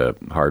seeds at the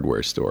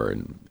hardware store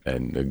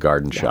and a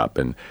garden shop,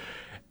 and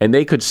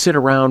they could sit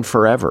around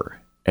forever.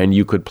 And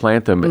you could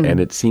plant them, and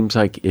it seems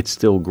like it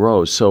still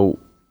grows. So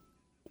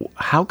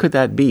how could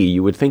that be?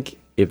 You would think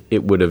if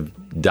it would have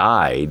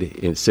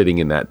died sitting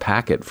in that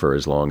packet for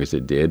as long as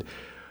it did,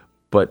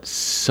 but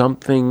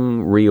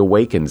something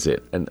reawakens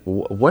it. And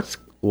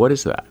what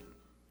is that?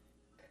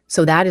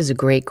 So that is a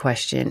great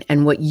question.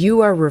 And what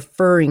you are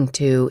referring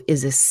to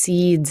is a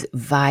seed's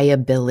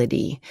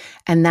viability.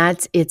 And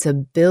that's its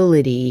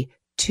ability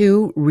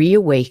to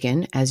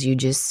reawaken, as you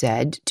just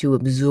said, to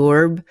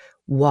absorb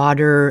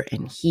water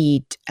and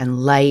heat and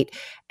light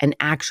and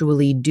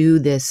actually do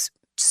this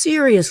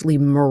seriously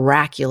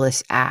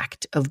miraculous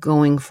act of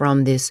going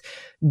from this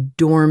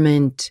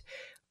dormant,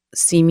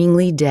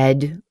 seemingly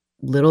dead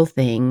little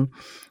thing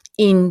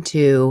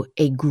into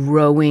a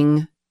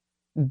growing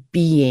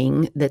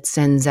being that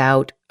sends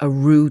out a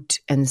root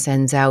and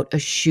sends out a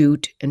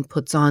shoot and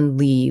puts on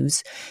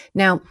leaves.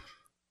 Now,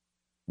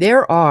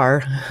 there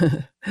are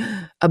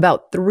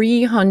about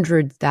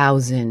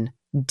 300,000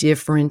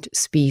 different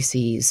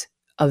species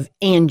of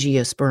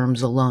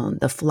angiosperms alone,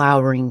 the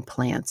flowering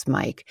plants,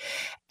 Mike.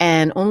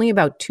 And only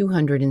about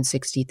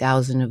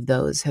 260,000 of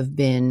those have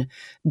been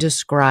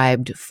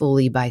described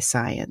fully by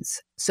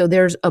science. So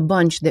there's a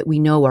bunch that we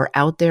know are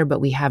out there,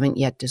 but we haven't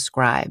yet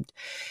described.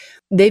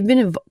 They've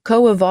been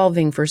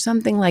co-evolving for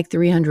something like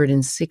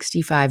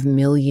 365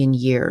 million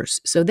years.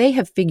 So they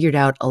have figured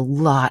out a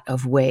lot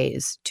of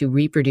ways to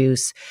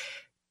reproduce,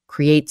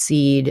 create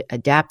seed,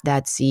 adapt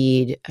that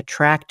seed,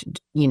 attract,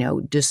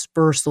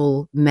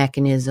 dispersal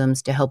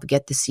mechanisms to help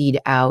get the seed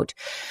out.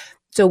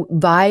 So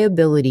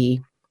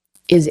viability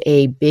is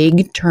a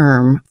big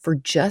term for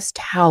just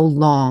how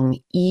long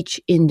each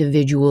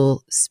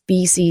individual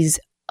species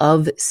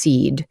of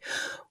seed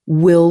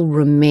will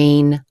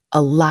remain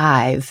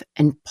alive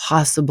and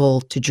possible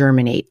to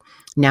germinate.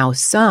 Now,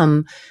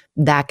 some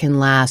that can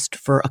last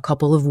for a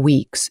couple of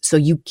weeks. So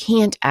you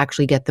can't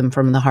actually get them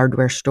from the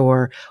hardware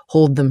store,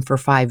 hold them for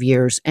 5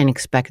 years and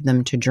expect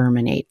them to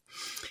germinate.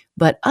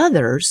 But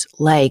others,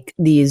 like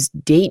these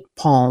date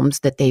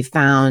palms that they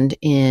found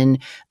in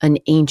an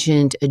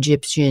ancient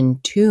Egyptian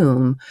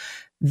tomb,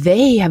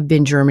 they have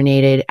been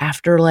germinated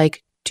after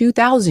like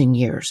 2,000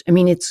 years. I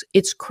mean,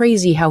 it's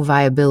crazy how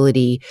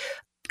viability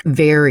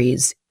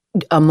varies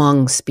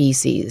among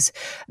species.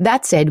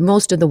 That said,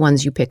 most of the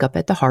ones you pick up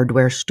at the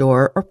hardware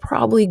store are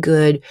probably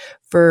good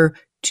for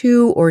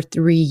 2 or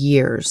 3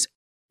 years.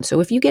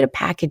 So if you get a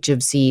package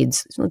of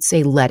seeds, let's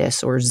say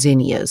lettuce or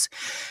zinnias,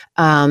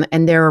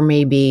 and there are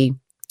maybe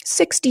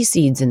 60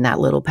 seeds in that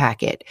little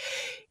packet,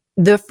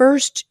 the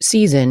first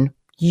season,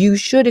 you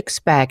should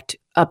expect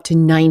up to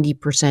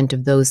 90%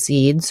 of those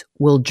seeds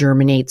will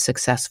germinate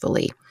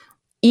successfully.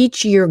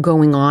 Each year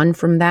going on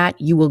from that,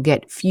 you will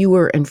get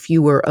fewer and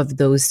fewer of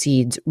those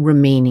seeds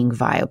remaining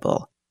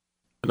viable.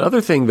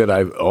 Another thing that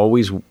I've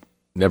always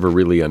never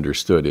really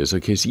understood is,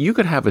 okay, so you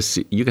could have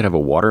a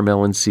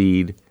watermelon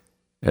seed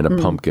and a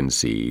pumpkin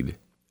seed,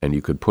 and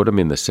you could put them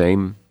in the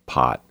same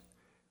pot,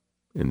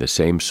 in the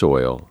same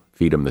soil,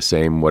 feed them the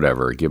same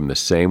whatever, give them the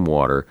same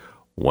water.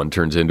 One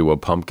turns into a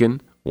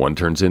pumpkin, one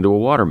turns into a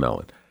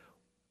watermelon.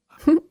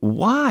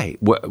 Why?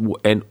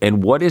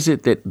 And what is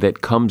it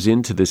that comes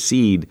into the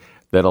seed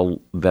that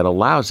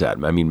allows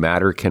that? I mean,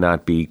 matter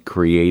cannot be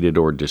created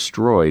or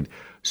destroyed.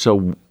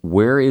 So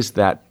where is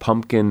that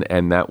pumpkin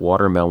and that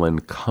watermelon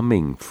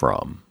coming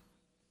from?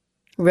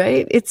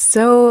 Right? It's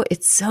so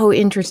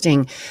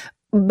interesting.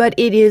 But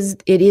it is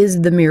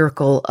the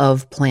miracle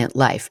of plant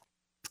life.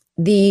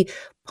 The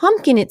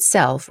pumpkin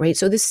itself, right?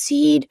 So the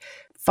seed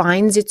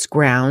finds its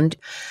ground.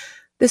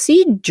 The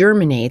seed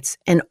germinates,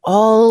 and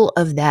all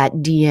of that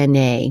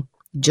DNA,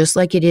 just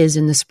like it is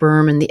in the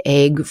sperm and the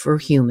egg for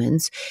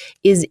humans,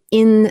 is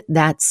in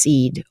that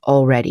seed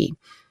already.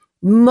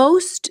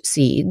 Most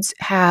seeds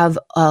have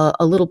a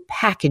little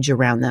package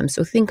around them.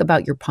 So think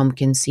about your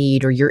pumpkin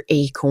seed or your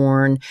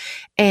acorn,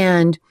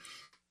 and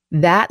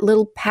that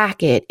little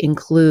packet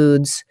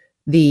includes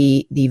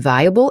the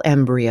viable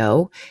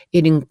embryo.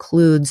 It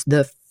includes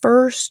the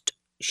first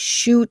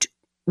shoot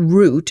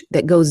root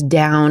that goes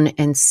down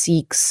and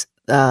seeks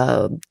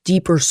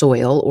deeper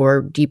soil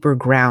or deeper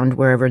ground,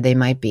 wherever they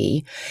might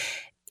be.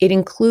 It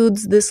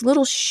includes this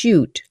little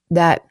shoot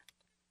that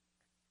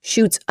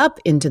shoots up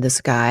into the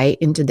sky,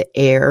 into the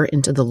air,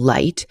 into the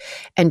light,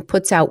 and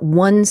puts out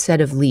one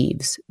set of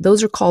leaves.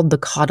 Those are called the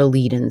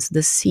cotyledons,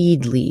 the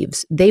seed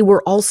leaves. They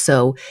were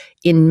also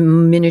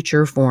in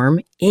miniature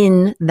form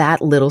in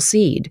that little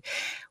seed.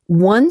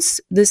 Once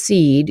the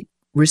seed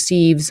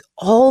receives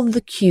all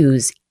the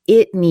cues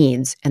it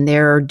needs, and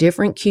there are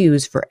different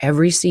cues for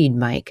every seed,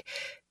 Mike,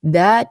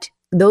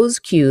 those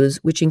cues,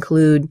 which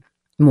include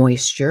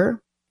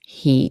moisture,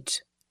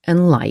 heat,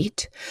 and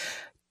light,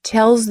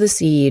 tells the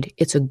seed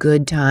it's a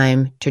good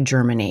time to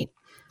germinate.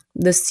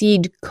 The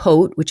seed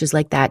coat, which is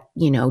like that,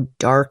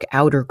 dark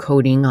outer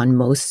coating on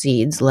most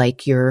seeds,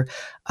 like your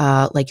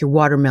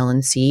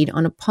watermelon seed.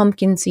 On a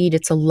pumpkin seed,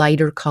 it's a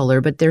lighter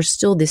color, but there's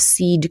still this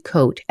seed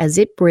coat. As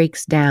it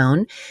breaks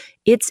down,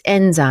 its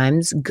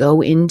enzymes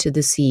go into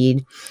the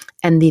seed,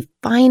 and the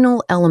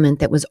final element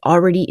that was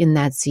already in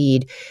that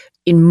seed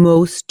in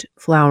most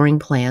flowering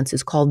plants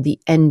is called the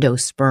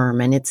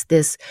endosperm, and it's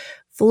this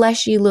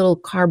fleshy little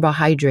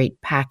carbohydrate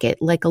packet,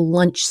 like a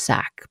lunch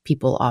sack,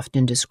 people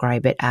often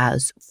describe it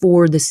as,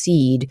 for the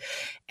seed.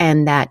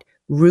 And that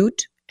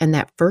root and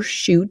that first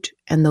shoot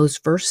and those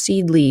first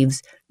seed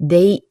leaves,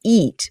 they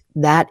eat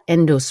that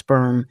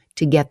endosperm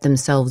to get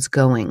themselves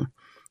going.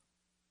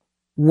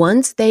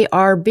 Once they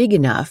are big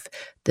enough,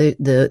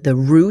 the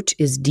root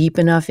is deep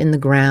enough in the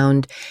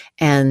ground,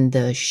 and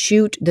the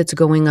shoot that's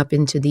going up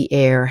into the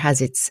air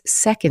has its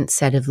second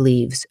set of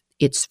leaves,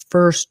 its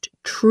first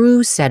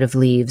true set of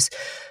leaves.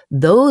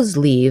 Those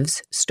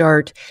leaves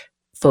start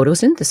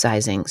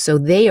photosynthesizing. So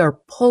they are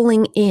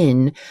pulling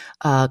in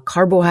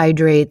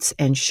carbohydrates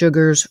and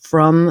sugars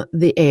from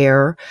the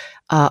air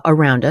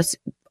around us.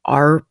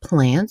 Our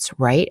plants,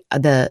 right?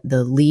 The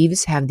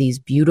leaves have these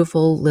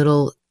beautiful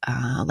little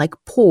like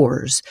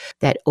pores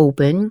that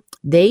open.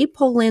 They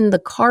pull in the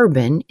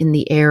carbon in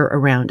the air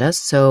around us,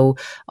 so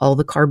all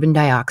the carbon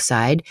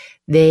dioxide.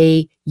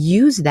 They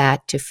use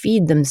that to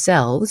feed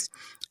themselves,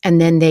 and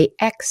then they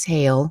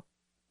exhale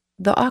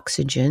the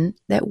oxygen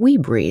that we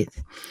breathe.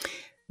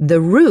 The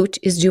root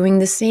is doing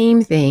the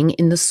same thing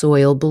in the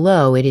soil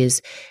below. It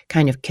is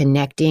kind of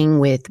connecting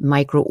with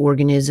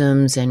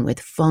microorganisms and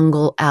with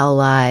fungal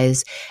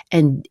allies,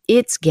 and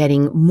it's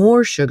getting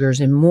more sugars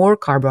and more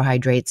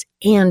carbohydrates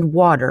and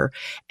water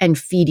and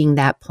feeding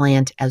that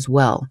plant as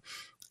well.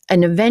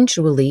 And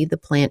eventually the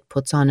plant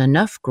puts on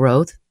enough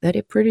growth that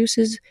it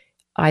produces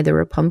either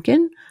a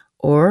pumpkin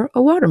or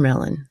a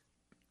watermelon.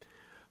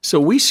 So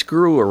we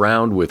screw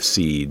around with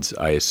seeds,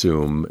 I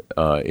assume,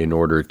 in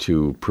order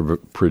to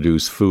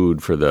produce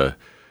food for the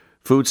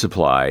food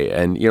supply.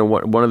 And,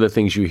 one of the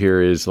things you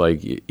hear is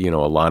like, a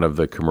lot of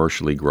the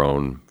commercially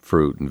grown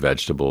fruit and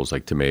vegetables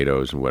like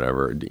tomatoes and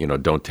whatever,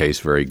 don't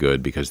taste very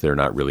good because they're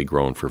not really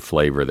grown for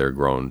flavor. They're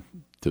grown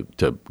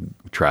to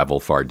travel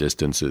far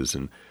distances.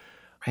 And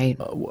right.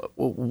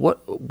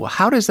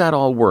 How does that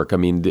all work? I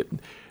mean,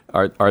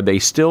 Are they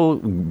still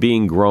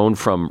being grown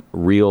from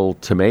real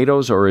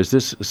tomatoes, or is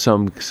this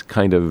some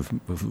kind of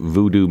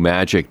voodoo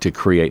magic to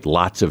create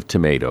lots of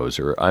tomatoes?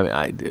 Or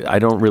I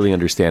don't really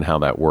understand how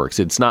that works.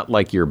 It's not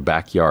like your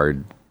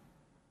backyard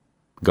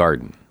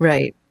garden.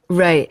 Right.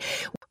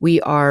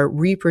 We are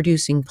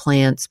reproducing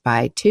plants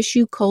by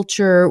tissue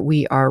culture.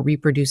 We are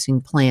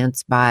reproducing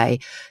plants by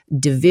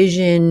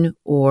division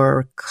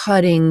or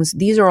cuttings.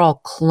 These are all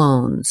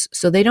clones.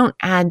 So they don't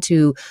add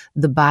to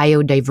the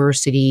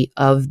biodiversity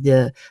of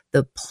the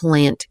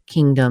plant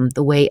kingdom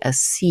the way a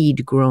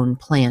seed-grown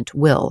plant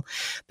will.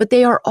 But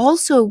they are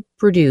also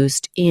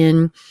produced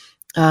in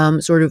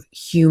sort of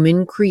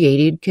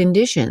human-created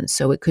conditions.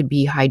 So it could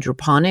be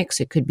hydroponics.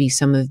 It could be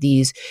some of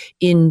these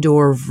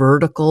indoor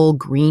vertical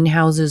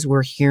greenhouses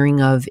we're hearing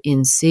of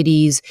in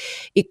cities.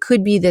 It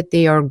could be that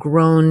they are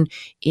grown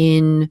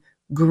in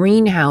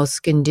greenhouse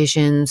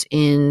conditions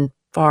in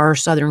far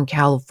Southern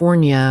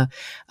California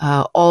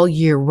all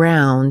year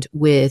round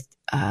with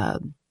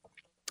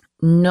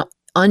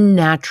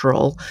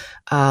unnatural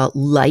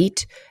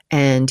light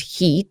and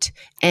heat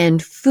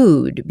and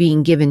food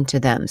being given to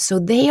them. So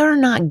they are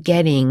not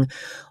getting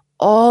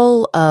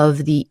all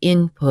of the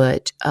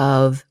input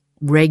of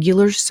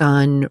regular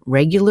sun,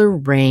 regular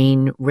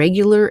rain,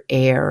 regular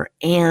air,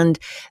 and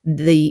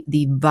the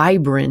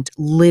vibrant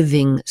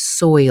living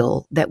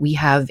soil that we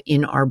have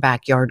in our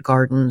backyard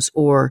gardens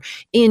or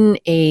in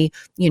a,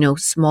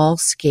 small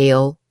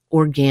scale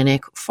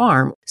organic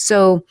farm.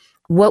 So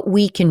what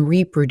we can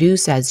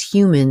reproduce as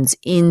humans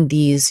in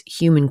these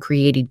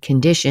human-created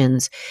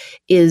conditions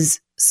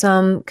is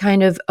some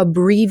kind of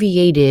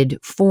abbreviated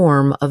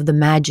form of the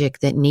magic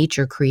that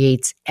nature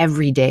creates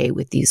every day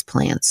with these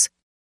plants.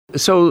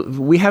 So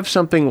we have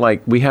something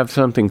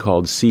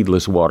called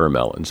seedless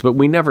watermelons, but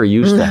we never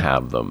used to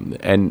have them.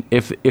 And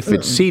if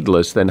it's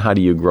seedless, then how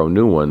do you grow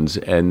new ones?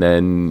 And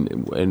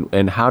then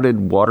and how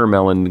did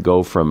watermelon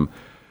go from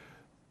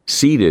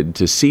seeded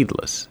to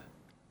seedless?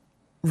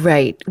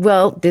 Right.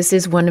 Well, this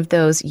is one of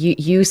those,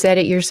 you said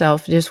it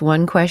yourself, just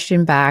one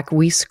question back.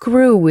 We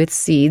screw with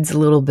seeds a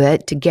little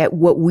bit to get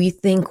what we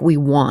think we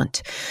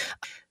want.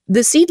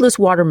 The seedless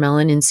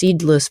watermelon and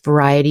seedless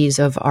varieties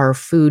of our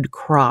food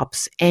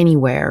crops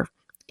anywhere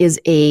is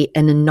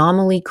an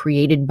anomaly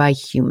created by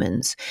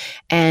humans.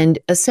 And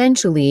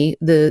essentially,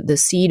 the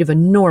seed of a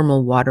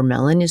normal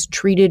watermelon is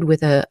treated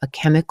with a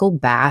chemical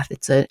bath.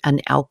 It's an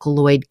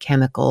alkaloid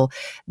chemical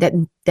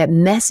that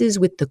messes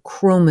with the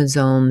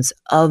chromosomes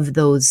of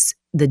the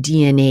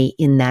DNA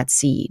in that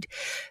seed.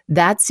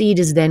 That seed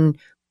is then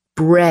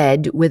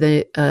bred with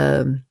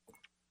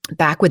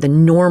back with a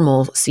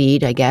normal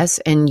seed, I guess,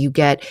 and you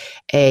get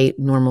a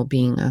normal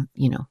being a,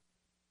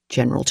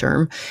 general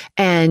term,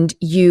 and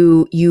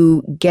you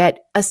get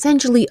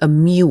essentially a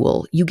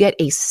mule. You get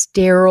a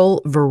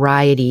sterile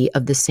variety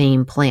of the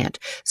same plant.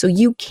 So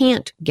you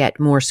can't get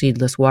more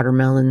seedless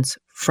watermelons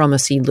from a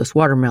seedless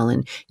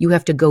watermelon. You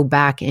have to go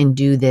back and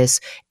do this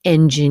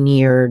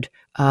engineered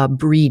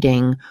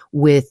breeding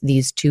with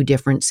these two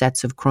different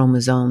sets of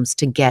chromosomes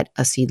to get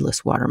a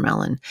seedless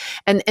watermelon.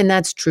 And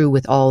that's true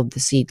with all of the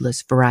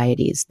seedless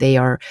varieties. They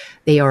are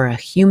a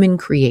human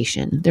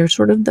creation. They're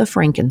sort of the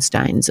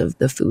Frankensteins of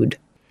the food.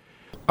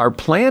 Are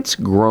plants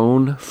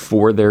grown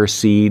for their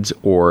seeds,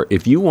 or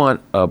if you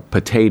want a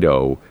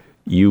potato,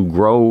 you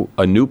grow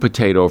a new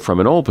potato from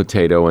an old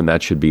potato and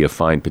that should be a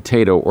fine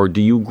potato, or do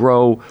you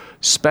grow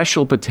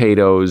special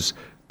potatoes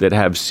that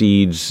have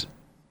seeds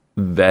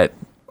that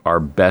are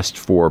best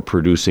for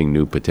producing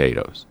new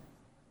potatoes?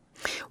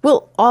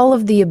 Well, all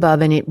of the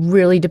above, and it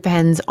really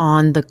depends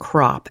on the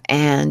crop.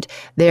 And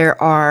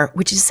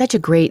which is such a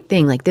great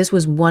thing. Like, this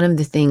was one of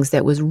the things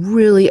that was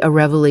really a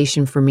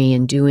revelation for me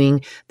in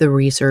doing the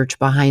research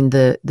behind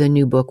the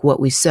new book, What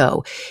We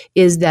Sow,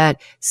 is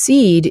that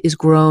seed is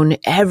grown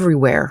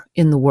everywhere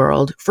in the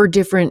world for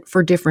different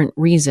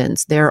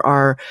reasons. There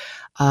are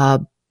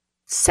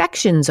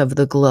sections of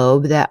the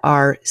globe that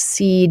are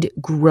seed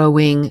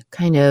growing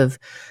kind of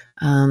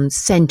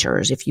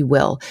centers, if you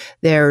will.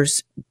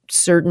 There's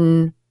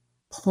certain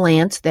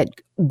plants that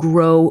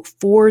grow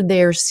for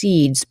their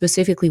seed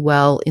specifically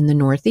well in the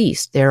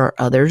Northeast. There are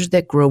others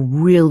that grow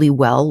really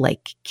well,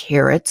 like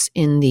carrots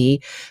in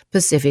the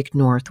Pacific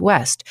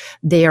Northwest.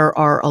 There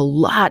are a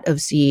lot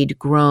of seed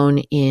grown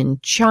in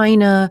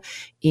China,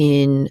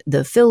 in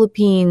the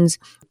Philippines.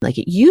 Like,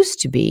 it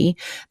used to be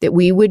that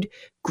we would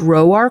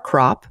grow our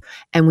crop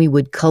and we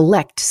would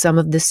collect some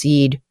of the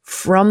seed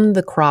from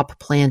the crop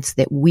plants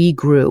that we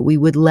grew. We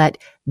would let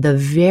the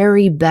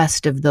very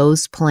best of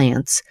those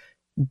plants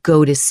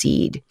go to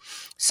seed.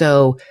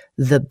 So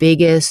the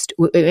biggest,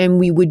 and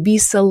we would be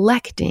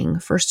selecting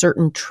for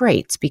certain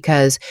traits,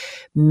 because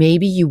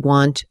maybe you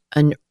want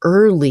an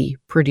early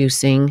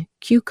producing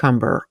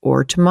cucumber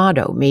or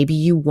tomato. Maybe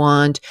you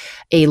want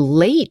a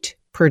late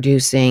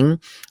producing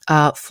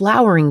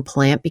flowering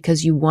plant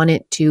because you want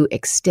it to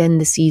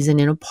extend the season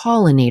in a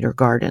pollinator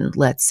garden,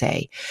 let's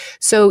say.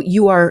 So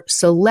you are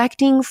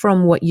selecting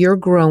from what you're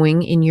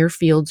growing in your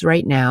fields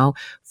right now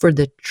for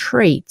the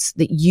traits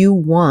that you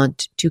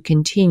want to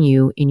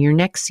continue in your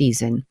next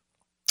season.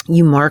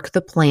 You mark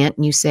the plant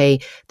and you say,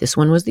 this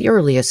one was the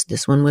earliest,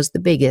 this one was the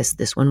biggest,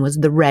 this one was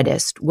the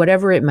reddest,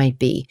 whatever it might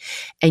be.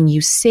 And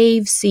you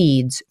save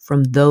seeds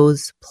from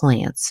those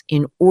plants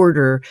in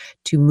order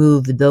to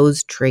move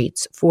those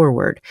traits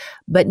forward.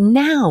 But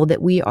now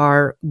that we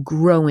are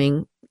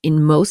growing,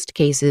 in most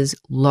cases,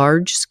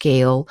 large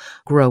scale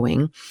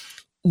growing,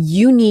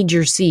 you need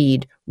your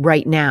seed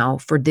right now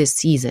for this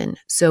season.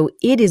 So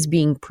it is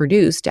being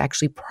produced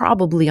actually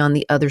probably on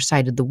the other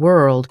side of the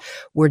world,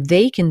 where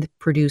they can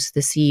produce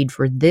the seed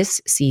for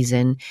this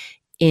season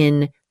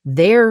in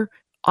their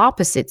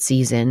opposite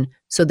season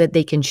so that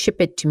they can ship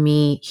it to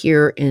me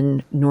here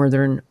in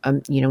northern,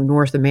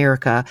 North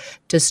America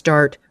to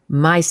start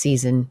my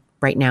season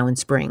right now in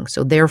spring.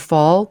 So their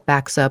fall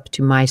backs up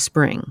to my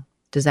spring.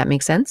 Does that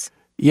make sense?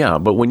 Yeah,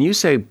 but when you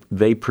say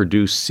they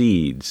produce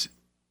seeds,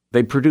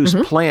 they produce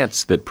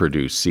plants that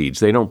produce seeds.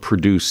 They don't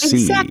produce seed.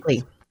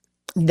 Exactly.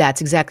 That's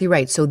exactly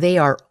right. So they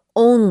are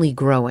only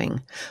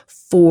growing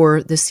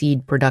for the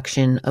seed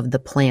production of the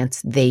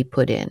plants they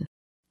put in.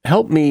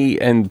 Help me,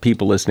 and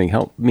people listening,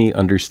 help me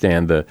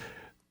understand the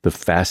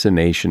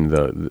fascination,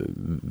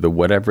 the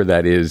whatever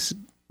that is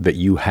that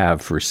you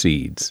have for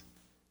seeds.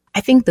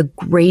 I think the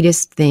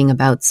greatest thing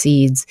about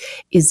seeds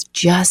is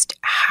just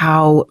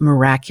how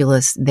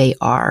miraculous they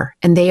are.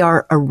 And they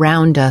are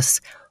around us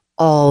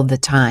all the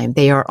time.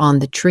 They are on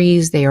the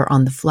trees, they are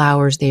on the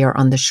flowers, they are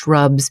on the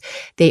shrubs.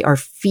 They are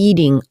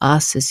feeding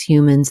us as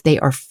humans. They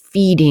are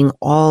feeding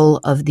all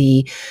of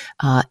the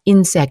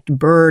insect,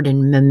 bird,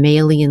 and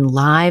mammalian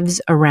lives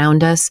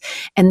around us.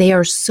 And they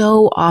are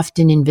so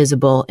often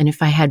invisible. And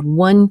if I had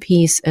one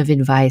piece of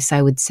advice,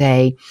 I would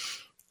say,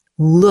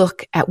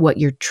 look at what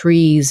your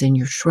trees and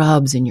your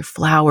shrubs and your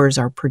flowers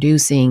are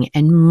producing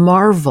and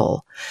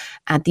marvel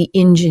at the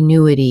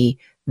ingenuity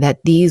that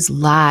these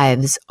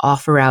lives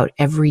offer out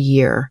every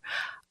year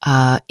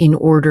in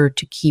order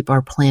to keep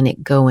our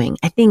planet going.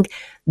 I think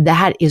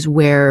that is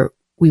where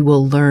we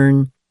will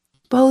learn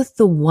both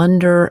the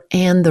wonder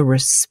and the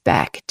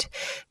respect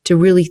to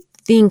really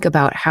think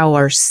about how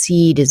our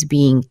seed is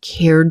being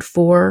cared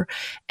for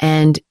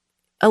and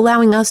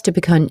allowing us to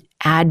become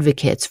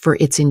advocates for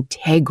its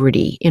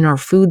integrity in our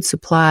food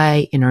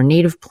supply, in our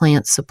native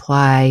plant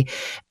supply,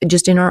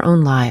 just in our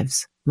own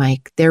lives.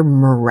 Mike, they're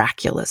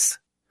miraculous.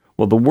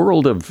 Well, the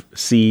world of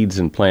seeds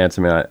and plants,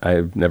 I mean,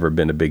 I've never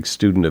been a big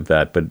student of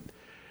that, but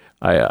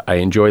I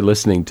enjoy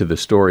listening to the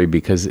story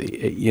because,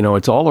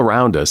 it's all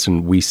around us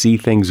and we see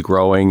things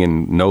growing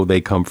and know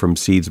they come from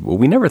seeds, but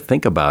we never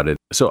think about it.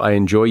 So I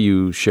enjoy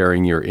you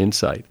sharing your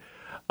insight.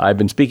 I've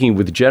been speaking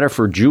with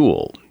Jennifer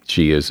Jewell.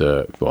 She's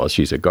a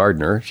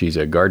gardener. She's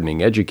a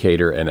gardening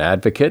educator and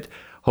advocate,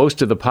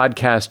 host of the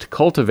podcast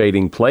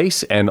Cultivating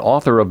Place, and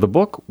author of the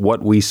book,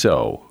 What We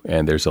Sow.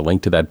 And there's a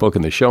link to that book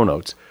in the show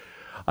notes.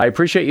 I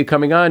appreciate you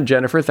coming on,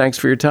 Jennifer. Thanks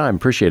for your time.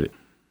 Appreciate it.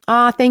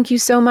 Thank you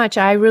so much.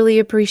 I really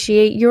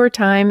appreciate your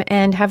time,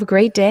 and have a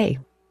great day.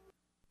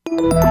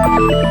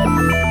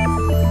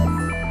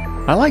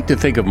 I like to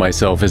think of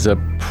myself as a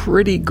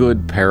pretty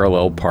good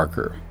parallel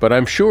parker, but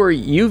I'm sure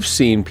you've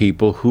seen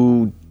people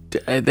who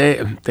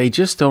they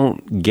just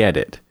don't get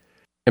it.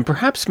 And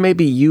perhaps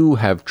maybe you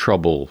have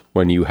trouble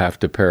when you have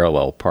to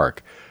parallel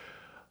park.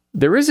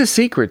 There is a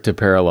secret to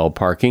parallel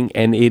parking,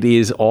 and it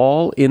is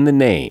all in the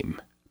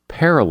name.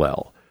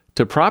 Parallel.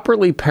 To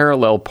properly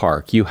parallel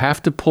park, you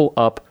have to pull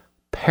up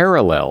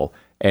parallel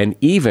and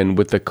even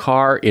with the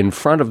car in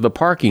front of the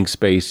parking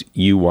space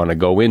you want to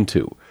go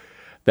into.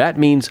 That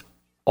means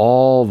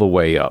all the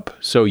way up,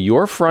 so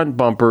your front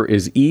bumper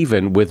is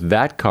even with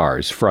that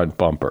car's front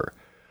bumper.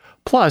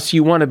 Plus,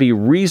 you want to be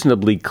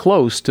reasonably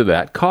close to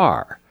that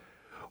car.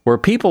 Where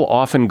people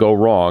often go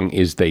wrong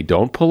is they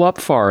don't pull up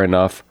far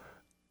enough,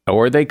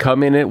 or they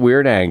come in at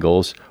weird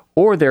angles,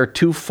 or they're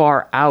too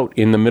far out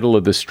in the middle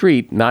of the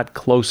street, not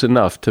close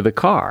enough to the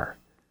car.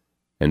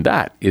 And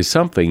that is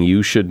something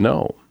you should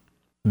know.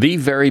 The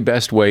very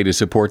best way to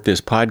support this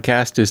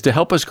podcast is to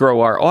help us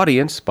grow our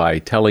audience by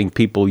telling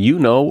people you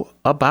know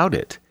about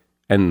it.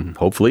 And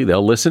hopefully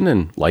they'll listen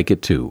and like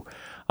it too.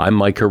 I'm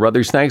Mike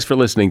Carruthers. Thanks for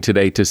listening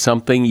today to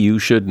Something You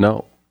Should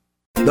Know.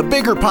 The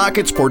Bigger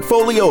Pockets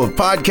portfolio of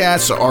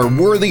podcasts are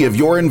worthy of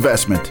your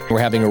investment.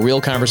 We're having a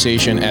real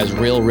conversation as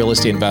real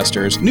estate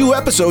investors. New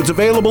episodes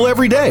available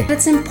every day.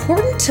 It's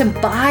important to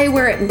buy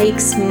where it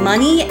makes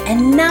money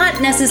and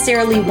not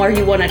necessarily where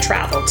you want to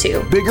travel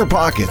to. Bigger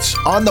Pockets,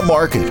 On the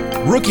Market,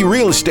 Rookie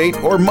Real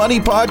Estate, or Money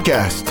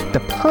Podcast. The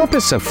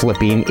purpose of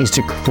flipping is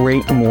to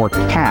create more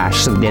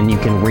cash so then you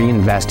can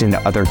reinvest into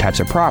other types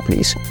of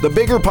properties. The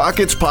Bigger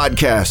Pockets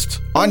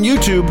Podcast on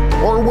YouTube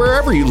or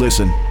wherever you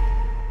listen.